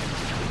chest.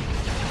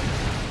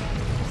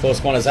 Force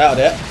Commander's out of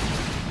there.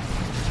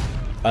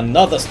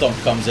 Another stomp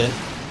comes in.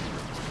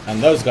 And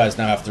those guys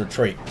now have to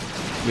retreat.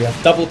 We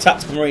have double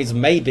Tactical Marines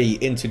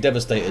maybe into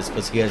Devastators,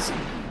 because he has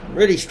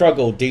really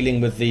struggled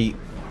dealing with the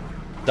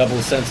double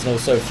Sentinel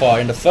so far.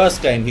 In the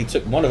first game he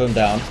took one of them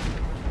down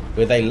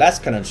with a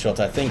last cannon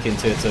shot, I think, in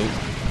tier 2.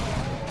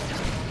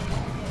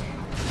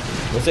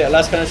 Was it a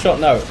last cannon shot?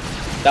 No.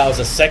 That was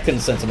a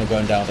second Sentinel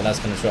going down with the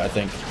last cannon shot, I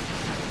think.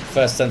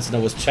 First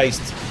Sentinel was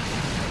chased,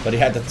 but he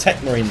had the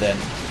Tech Marine then.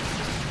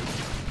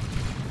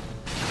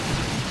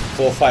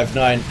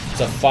 459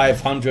 to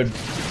 500.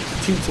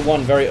 2-1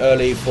 very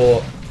early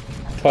for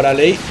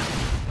Toilailee.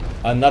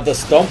 Another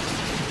stomp.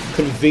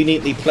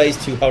 Conveniently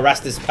placed to harass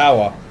this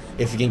power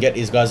if you can get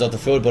these guys off the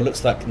field, but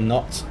looks like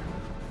not.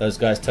 Those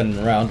guys turning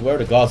around. Where are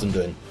the guardsmen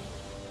doing?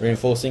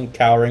 Reinforcing,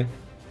 cowering.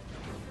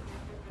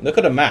 Look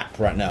at the map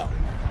right now.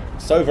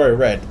 So very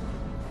red.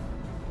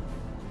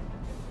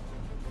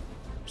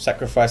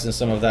 Sacrificing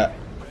some of that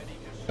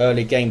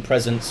early game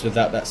presence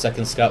without that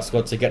second scout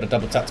squad to get the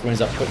double tactical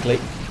marines up quickly.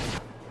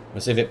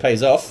 We'll see if it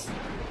pays off.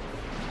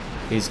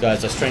 These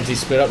guys are strangely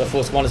split up. The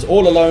force commanders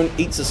all alone.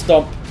 Eats a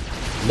stomp.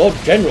 Lord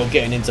General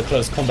getting into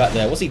close combat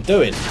there. What's he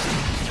doing?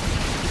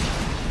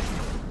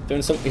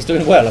 He's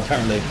doing well,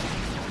 apparently.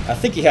 I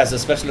think he has a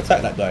special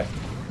attack, that guy.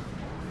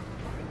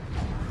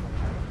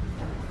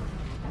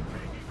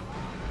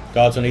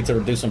 Guards will need to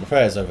do some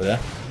repairs over there.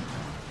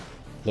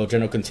 Lord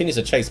General continues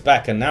to chase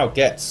back and now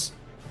gets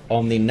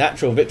on the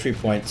natural victory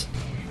point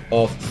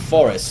of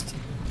Forest.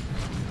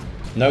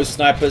 No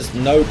snipers,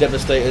 no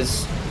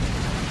devastators.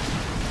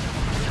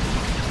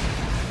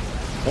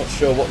 Not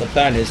sure what the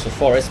plan is for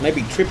Forest.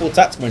 Maybe triple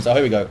tactical marines. Oh,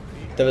 here we go.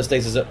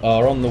 Devastators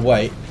are on the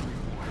way.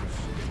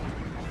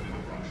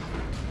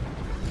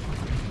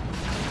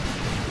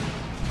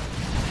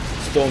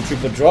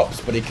 Stormtrooper drops,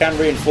 but he can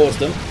reinforce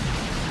them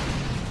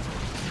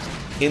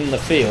in the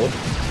field,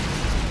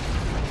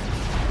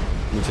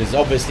 which is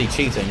obviously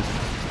cheating.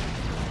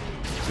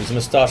 His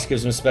moustache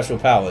gives him special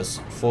powers.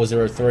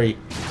 403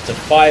 to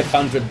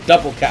 500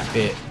 double cap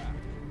hit.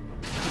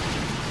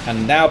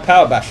 And now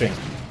power bashing.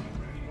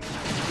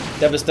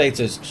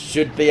 Devastators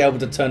should be able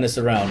to turn this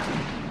around.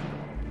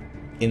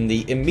 In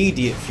the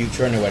immediate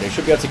future anyway. They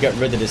should be able to get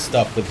rid of this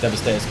stuff with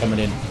Devastators coming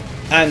in.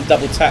 And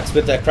double tax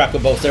with their Cracker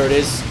Bolts. There it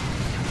is.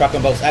 Cracker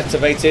Bolts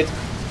activated.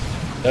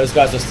 Those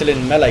guys are still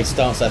in melee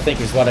stance, I think,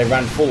 is why they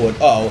ran forward.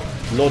 Uh oh.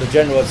 Lord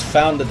General has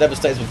found the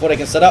Devastators before they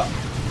can set up.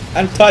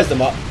 And ties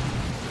them up.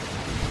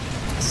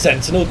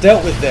 Sentinel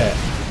dealt with there.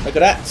 Look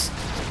at that.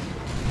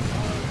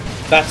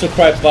 Battle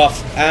Cry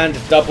buff and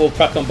double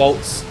Cracker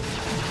Bolts.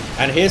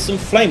 And here's some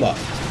Flamer.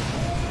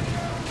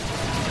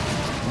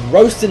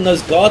 Roasting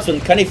those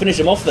guardsmen. Can he finish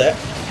them off there?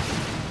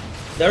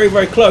 Very,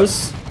 very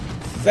close.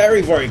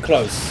 Very, very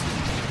close.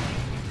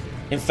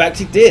 In fact,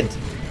 he did.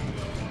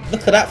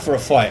 Look at that for a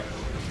fight.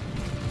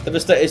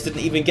 Devastators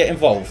didn't even get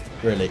involved,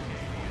 really.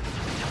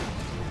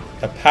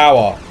 The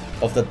power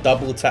of the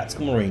double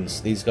tactical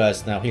marines. These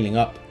guys now healing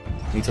up.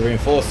 Need to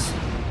reinforce.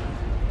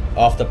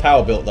 After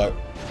power built, though.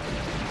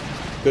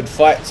 Good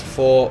fight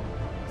for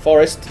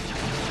Forest.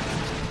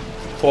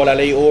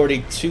 Toilailee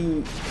already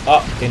 2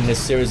 up in this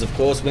series, of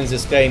course. Wins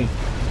this game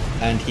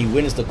and he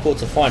wins the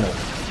quarter-final.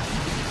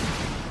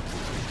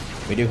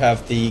 We do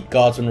have the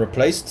guardsman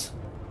replaced.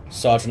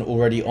 Sergeant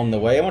already on the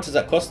way. How much does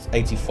that cost?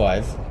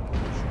 85.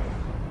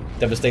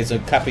 Devastator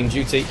capping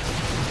duty.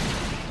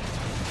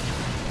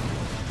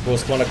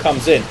 Force Commander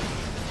comes in.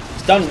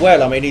 He's done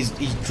well. I mean, he's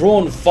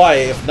drawn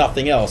fire if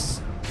nothing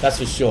else. That's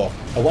for sure.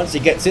 And once he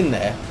gets in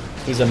there,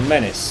 he's a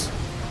menace.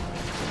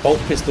 Bolt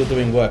pistol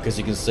doing work, as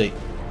you can see.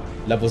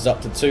 Levels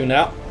up to 2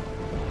 now.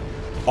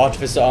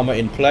 Artificer armor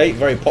in play.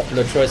 Very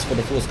popular choice for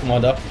the Force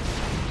Commander.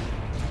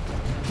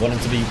 Want him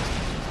to be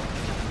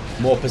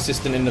more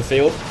persistent in the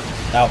field.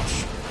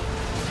 Ouch.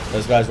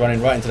 Those guys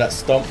running right into that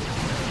stomp.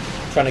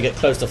 Trying to get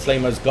close to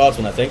Flamo's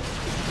guardsman, I think.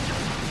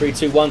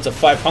 3-2-1 to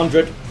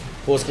 500.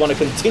 Force Commander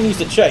continues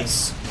to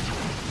chase.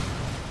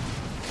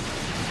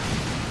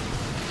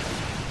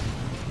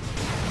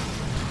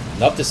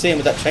 Love to see him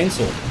with that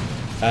chainsaw.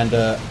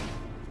 And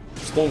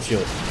storm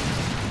shield.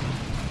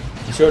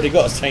 He's already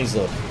got his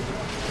chainsaw.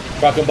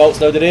 Cracker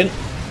Bolts loaded in.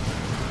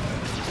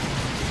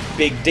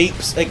 Big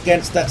deeps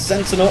against that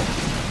Sentinel.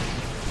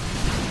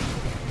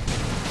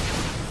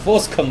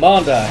 Force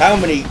Commander. How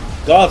many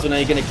guardsmen are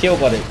you going to kill,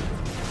 buddy?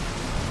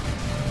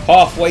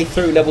 Halfway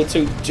through level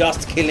 2,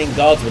 just killing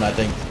guardsmen, I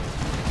think.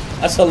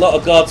 That's a lot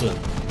of guardsmen.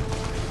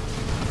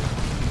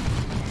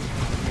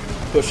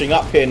 Pushing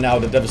up here now,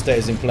 the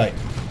Devastator's in play.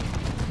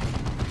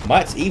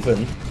 Might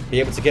even be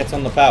able to get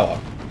on the power.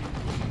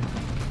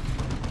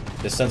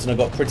 This Sentinel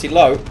got pretty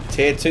low.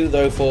 Tier 2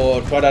 though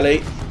for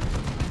Toilailee.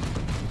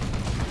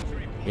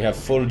 We have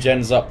full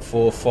gens up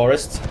for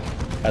Forest.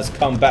 Has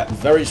come back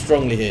very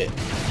strongly here.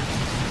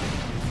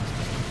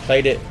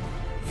 Played it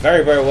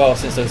very, very well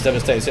since those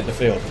Devastators hit the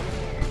field.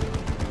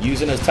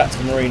 Using those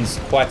tactical marines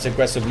quite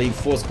aggressively.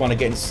 Force Commander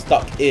getting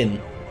stuck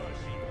in.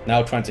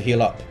 Now trying to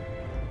heal up.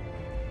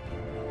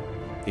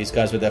 These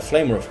guys with their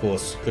Flamer, of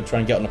course, could try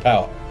and get on the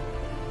power.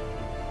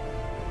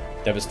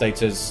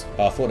 Devastators,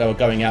 I thought they were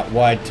going out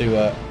wide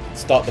to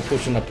start the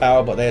push on the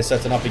power, but they are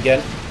setting up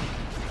again.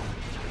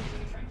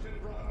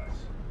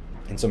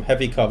 In some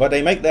heavy cover.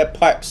 They make their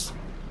pipes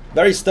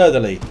very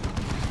sturdily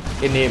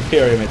in the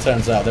Imperium, it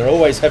turns out. They're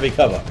always heavy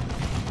cover.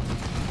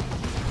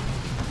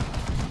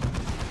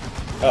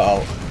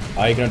 Uh-oh.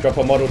 Are you going to drop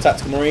a model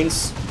tactical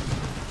marines?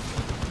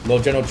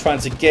 Lord General trying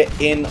to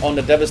get in on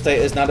the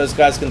Devastators. Now those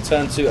guys can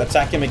turn to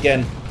attack him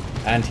again.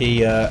 And he...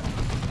 that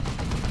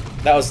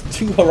was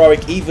too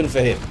heroic even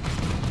for him.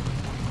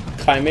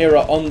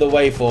 Chimera on the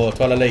way for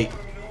Toilailee.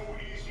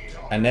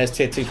 And there's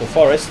tier 2 for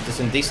Forest, just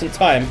in decent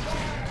time.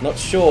 Not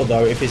sure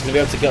though if he's going to be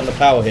able to get on the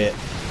power hit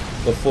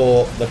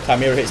before the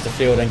Chimera hits the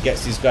field and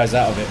gets these guys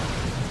out of it.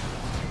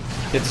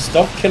 Did the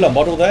stock kill a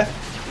model there?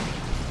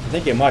 I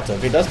think it might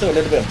have. He does do a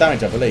little bit of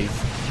damage, I believe.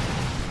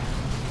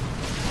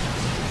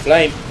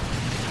 Flame.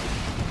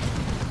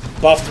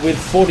 Buffed with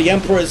for the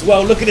Emperor as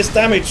well. Look at this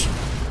damage.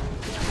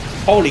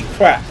 Holy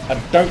crap. I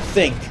don't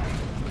think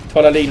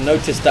Toilailee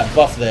noticed that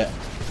buff there.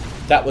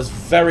 That was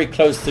very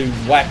close to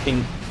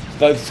whacking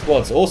both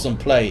squads. Awesome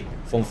play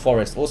from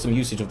Forest. Awesome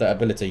usage of that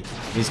ability.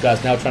 These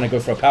guys now trying to go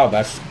for a power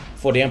bash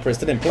for the Emperor.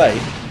 Still in play.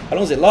 How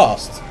long does it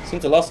last? It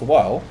seems to last a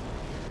while.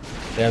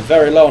 They're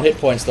very low on hit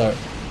points though.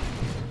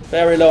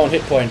 Very low on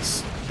hit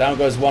points. Down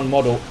goes one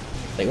model.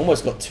 They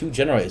almost got 2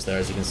 generators there,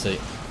 as you can see.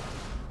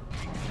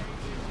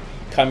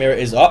 Chimera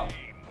is up.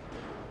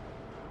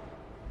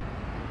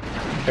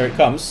 Here it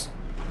comes.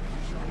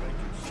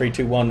 3,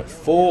 2, 1,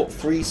 4,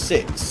 3,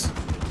 6.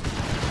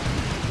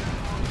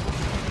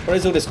 What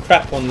is all this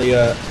crap on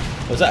the...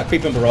 was that a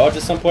creeping barrage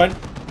at some point?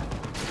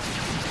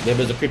 There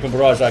was a creeping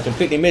barrage that I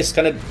completely missed.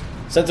 Kind of...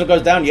 Sentinel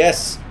goes down,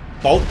 yes.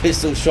 Bolt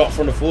pistol shot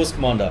from the Force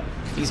Commander.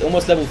 He's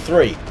almost level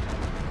 3.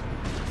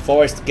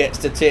 Forest gets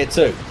to tier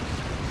 2.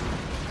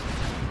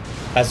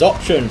 Has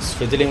options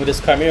for dealing with this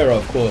Chimera,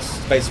 of course.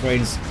 Space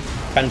Marines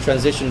can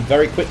transition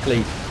very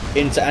quickly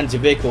into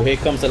anti-vehicle. Here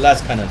comes the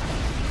las cannon.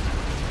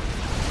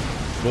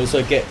 Could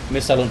also get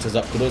missile launchers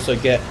up. Could also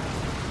get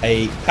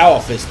a power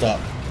fist up.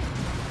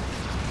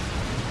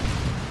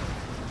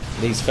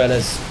 These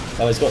fellas.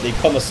 Oh, he's got the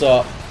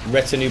Commissar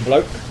retinue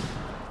bloke.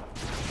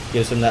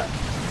 Gives him that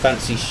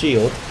fancy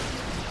shield.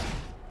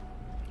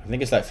 I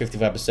think it's like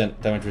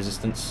 55% damage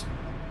resistance.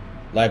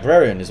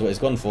 Librarian is what he's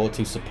gone for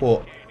to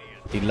support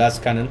the las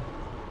cannon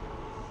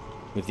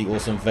with the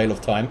awesome Veil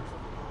of Time.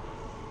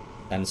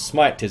 And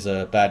Smite is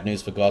bad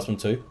news for Guardsman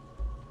too.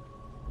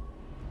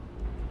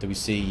 Do we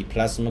see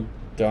plasma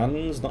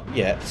guns? Not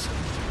yet.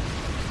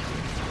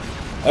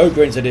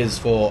 Ogrins it is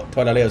for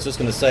Toilailee. I was just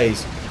going to say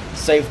he's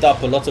saved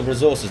up a lot of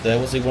resources there.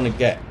 What's he want to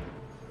get?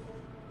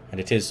 And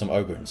it is some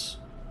Ogrins.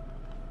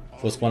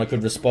 Force Commander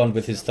could respond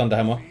with his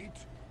Thunderhammer.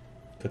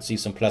 Could see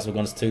some plasma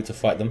guns too to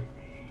fight them.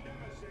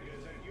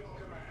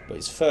 But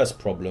his first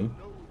problem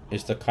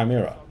is the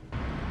Chimera.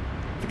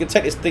 If he can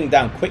take this thing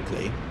down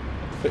quickly,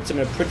 puts him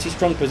in a pretty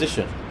strong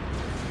position.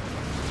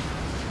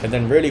 And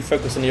then really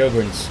focus on the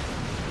Ogrins.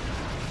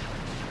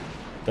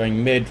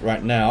 Going mid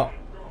right now.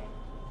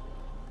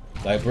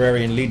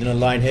 Librarian leading the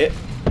line here.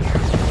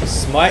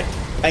 Smite,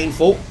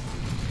 painful.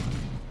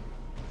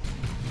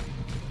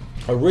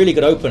 A really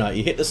good opener.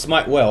 You hit the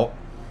Smite well.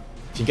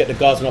 You get the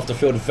Guardsman off the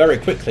field very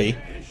quickly.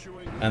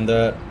 And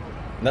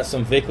that's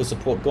some vehicle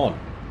support gone.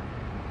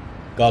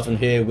 Guardsman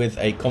here with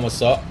a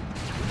Commissar.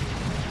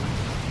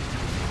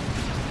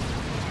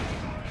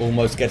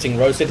 Almost getting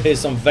roasted. Here's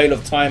some Veil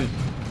of Time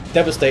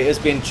Devastators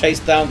being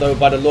chased down though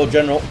by the Lord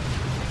General.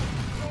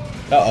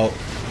 Uh-oh.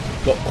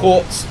 Got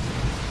caught.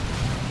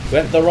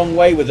 Went the wrong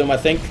way with them, I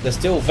think. They're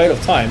still Veil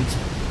of Timed.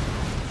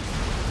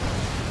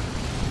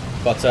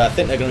 But I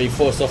think they're going to be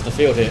forced off the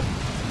field here.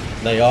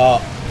 They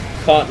are.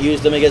 Can't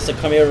use them against the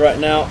Chimera right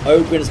now.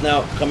 Ogrins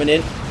now coming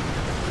in.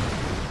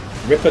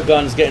 Ripper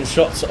guns getting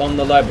shots on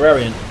the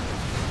Librarian,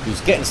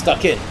 who's getting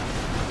stuck in.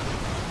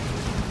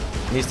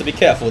 Needs to be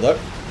careful though.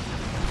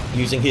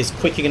 Using his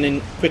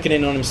quickening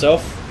on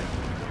himself.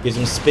 Gives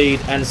him speed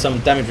and some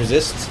damage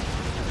resist.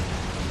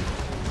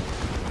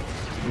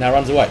 Now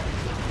runs away.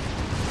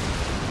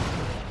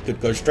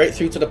 Could go straight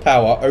through to the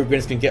power.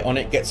 Ogrins can get on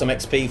it, get some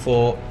XP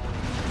for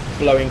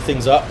blowing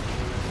things up.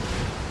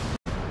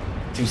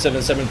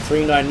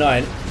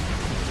 277399.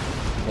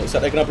 Looks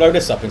like they're going to blow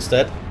this up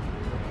instead.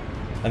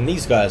 And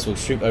these guys will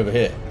shoot over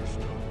here.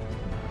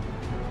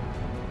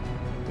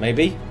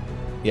 Maybe?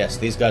 Yes,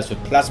 these guys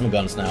with plasma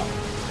guns now.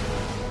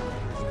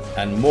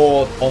 And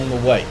more on the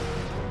way.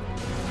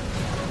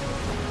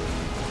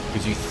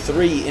 Gives you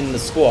 3 in the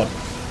squad.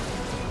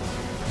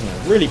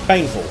 Really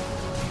painful.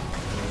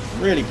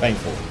 Really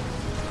painful.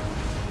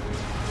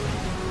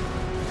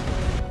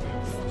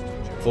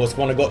 Force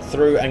Commander got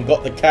through and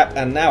got the cap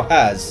and now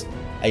has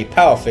a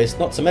Power Fist,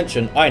 not to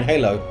mention Iron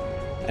Halo.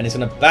 And he's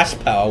going to bash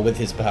power with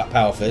his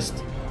Power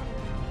Fist.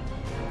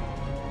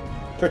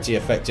 Pretty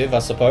effective, I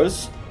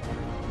suppose.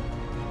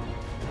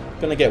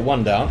 Gonna get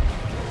 1 down,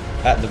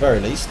 at the very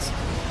least.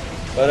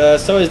 But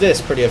so is this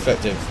pretty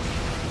effective.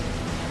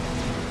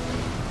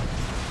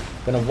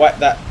 Gonna wipe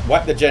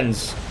the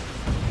gens.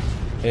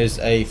 Here's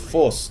a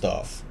Force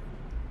Staff.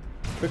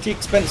 Pretty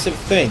expensive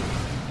thing.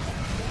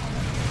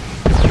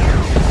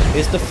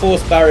 Is the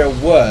Force Barrier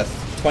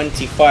worth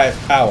 25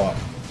 power?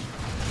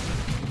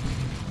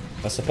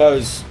 I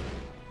suppose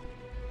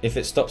if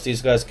it stops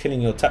these guys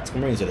killing your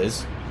Tactical Marines, it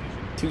is.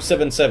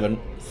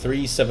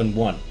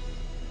 277-371.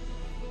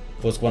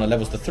 Force Commander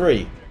levels to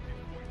 3.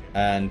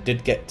 And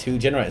did get 2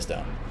 generators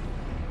down.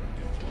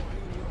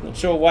 Not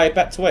sure why he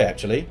backed away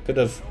actually. Could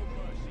have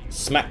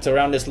smacked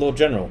around this Lord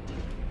General.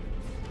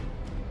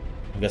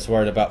 I guess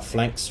worried about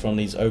flanks from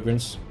these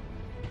Ogrins.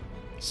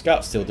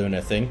 Scouts still doing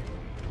their thing.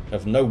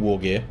 Have no war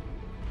gear.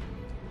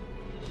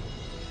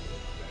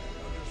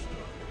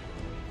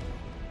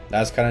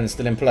 Las cannon is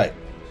still in play.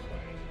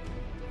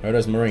 Where are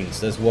those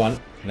Marines? There's one,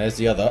 and there's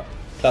the other.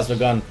 Plasma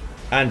gun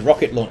and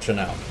rocket launcher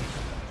now.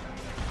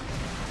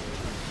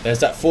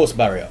 There's that force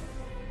barrier.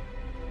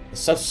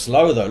 It's so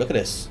slow though, look at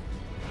this.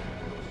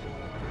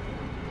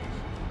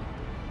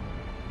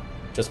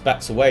 Just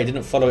backs away,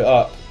 didn't follow it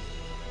up.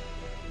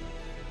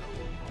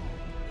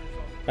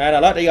 Man, I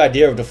like the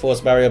idea of the force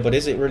barrier, but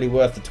is it really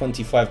worth the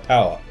 25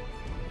 power?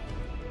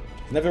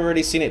 Never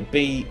really seen it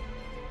be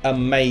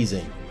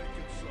amazing.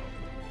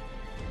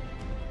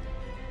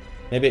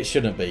 Maybe it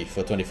shouldn't be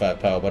for 25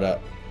 power, but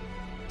it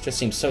just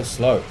seems so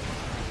slow.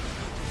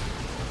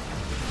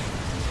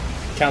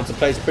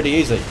 Counterplay is pretty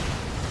easy.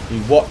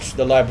 You watch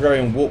the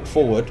librarian walk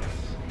forward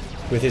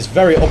with his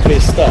very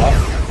obvious staff.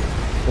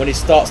 When he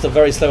starts the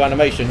very slow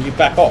animation, you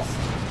back off,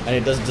 and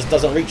it just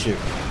doesn't reach you.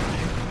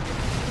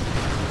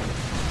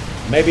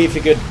 Maybe if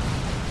you could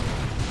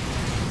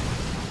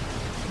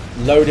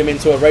load him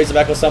into a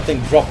Razorback or something,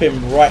 drop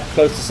him right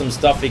close to some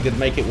stuff, he could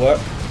make it work.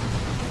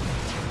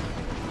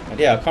 And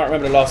yeah, I can't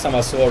remember the last time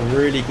I saw a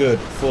really good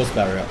force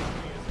barrier.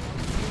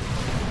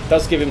 It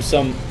does give him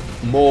some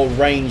more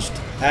ranged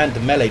and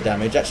melee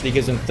damage. Actually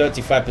gives him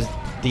 35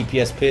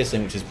 DPS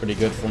piercing, which is pretty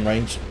good from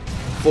range.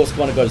 Force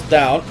commander goes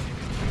down,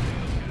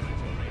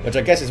 which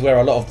I guess is where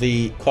a lot of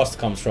the cost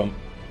comes from.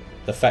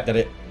 The fact that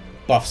it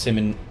buffs him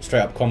in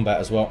straight up combat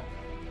as well.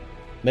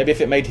 Maybe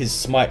if it made his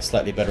smite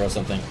slightly better or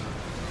something.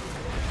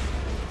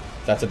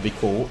 That'd be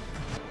cool.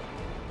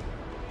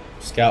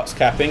 Scouts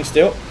capping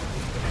still.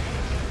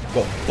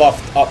 Got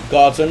buffed up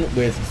guardsman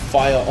with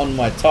fire on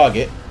my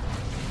target.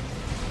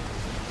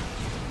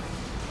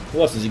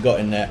 Who else has he got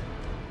in there?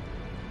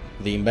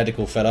 The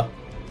medical fella.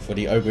 For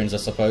the Ogrins, I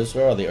suppose.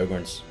 Where are the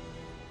Ogrins?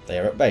 They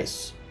are at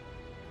base.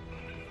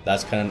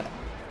 That's kind of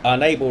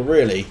unable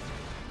really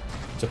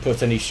to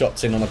put any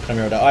shots in on a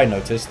Chimera that I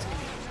noticed.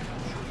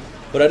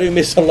 But I do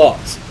miss a lot.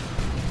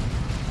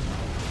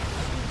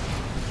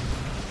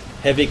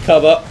 Heavy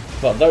cover,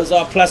 but those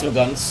are plasma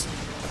guns.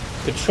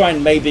 Could try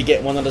and maybe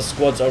get one of the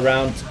squads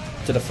around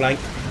to the flank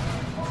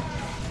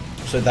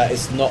so that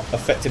it's not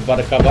affected by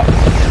the cover.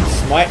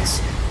 Smites.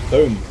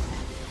 Boom.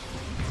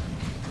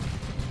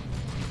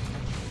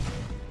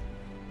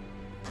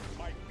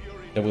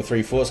 Level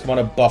 3 Force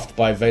Commander buffed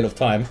by Veil of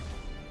Time.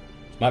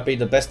 Might be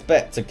the best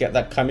bet to get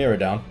that Chimera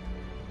down.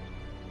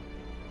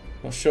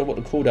 Not sure what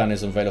the cooldown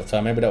is on Veil of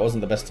Time. Maybe that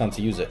wasn't the best time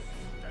to use it.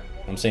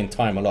 I'm saying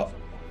time a lot.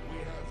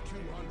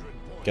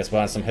 Gets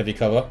behind some heavy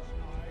cover.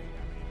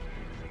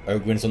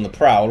 Ogrins on the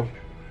prowl.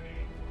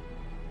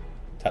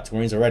 Tactical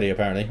Marines are ready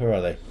apparently. Where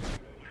are they?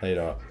 There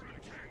you are.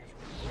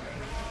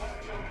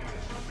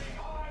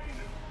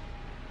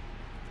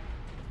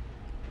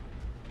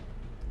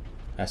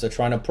 As they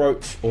try and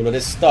approach, all of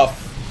this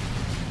stuff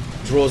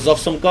draws off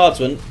some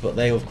guardsmen, but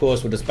they of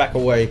course will just back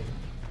away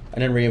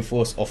and then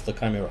reinforce off the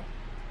Chimera.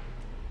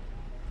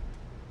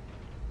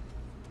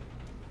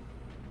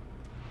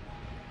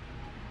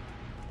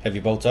 Heavy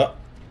bolter.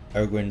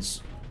 Ogrins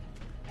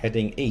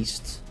heading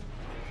east.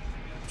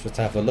 Just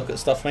to have a look at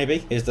stuff maybe.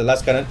 Here's the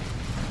las cannon.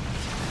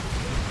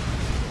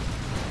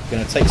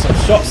 Gonna take some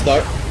shots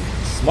though.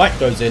 Smite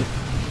goes in.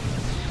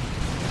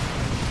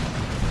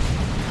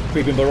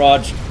 Creeping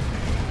barrage.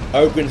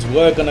 Ogrins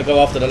were gonna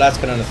go after the las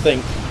cannon I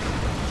think.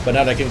 But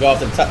now they can go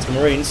after the tactical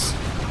marines.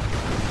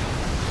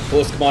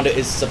 Force commander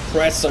is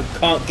suppressed, so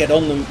can't get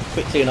on them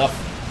quickly enough.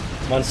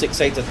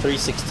 168 to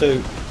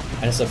 362.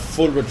 And it's a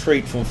full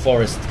retreat from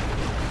Forest.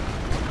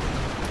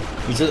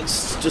 He's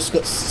just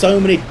got so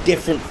many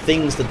different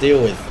things to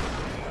deal with.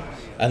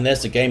 And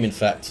there's the game in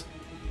fact.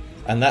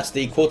 And that's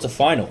the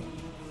quarter-final.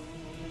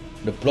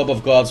 The blob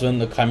of guardsmen,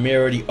 the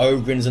Chimera, the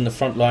Ogrins in the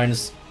front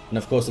lines, and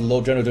of course the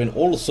Lord General doing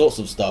all sorts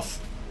of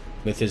stuff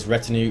with his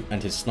retinue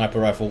and his sniper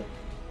rifle.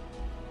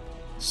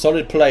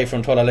 Solid play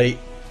from Toilailee.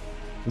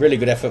 Really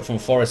good effort from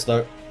Forest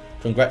though.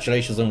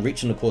 Congratulations on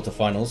reaching the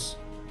quarterfinals.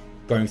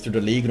 Going through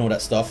the league and all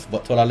that stuff.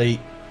 But Toilailee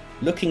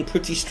looking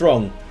pretty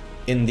strong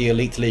in the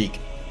Elite League.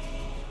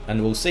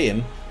 And we'll see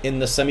him in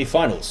the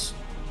semi-finals.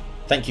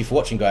 Thank you for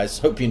watching guys.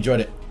 Hope you enjoyed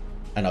it.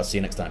 And I'll see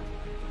you next time.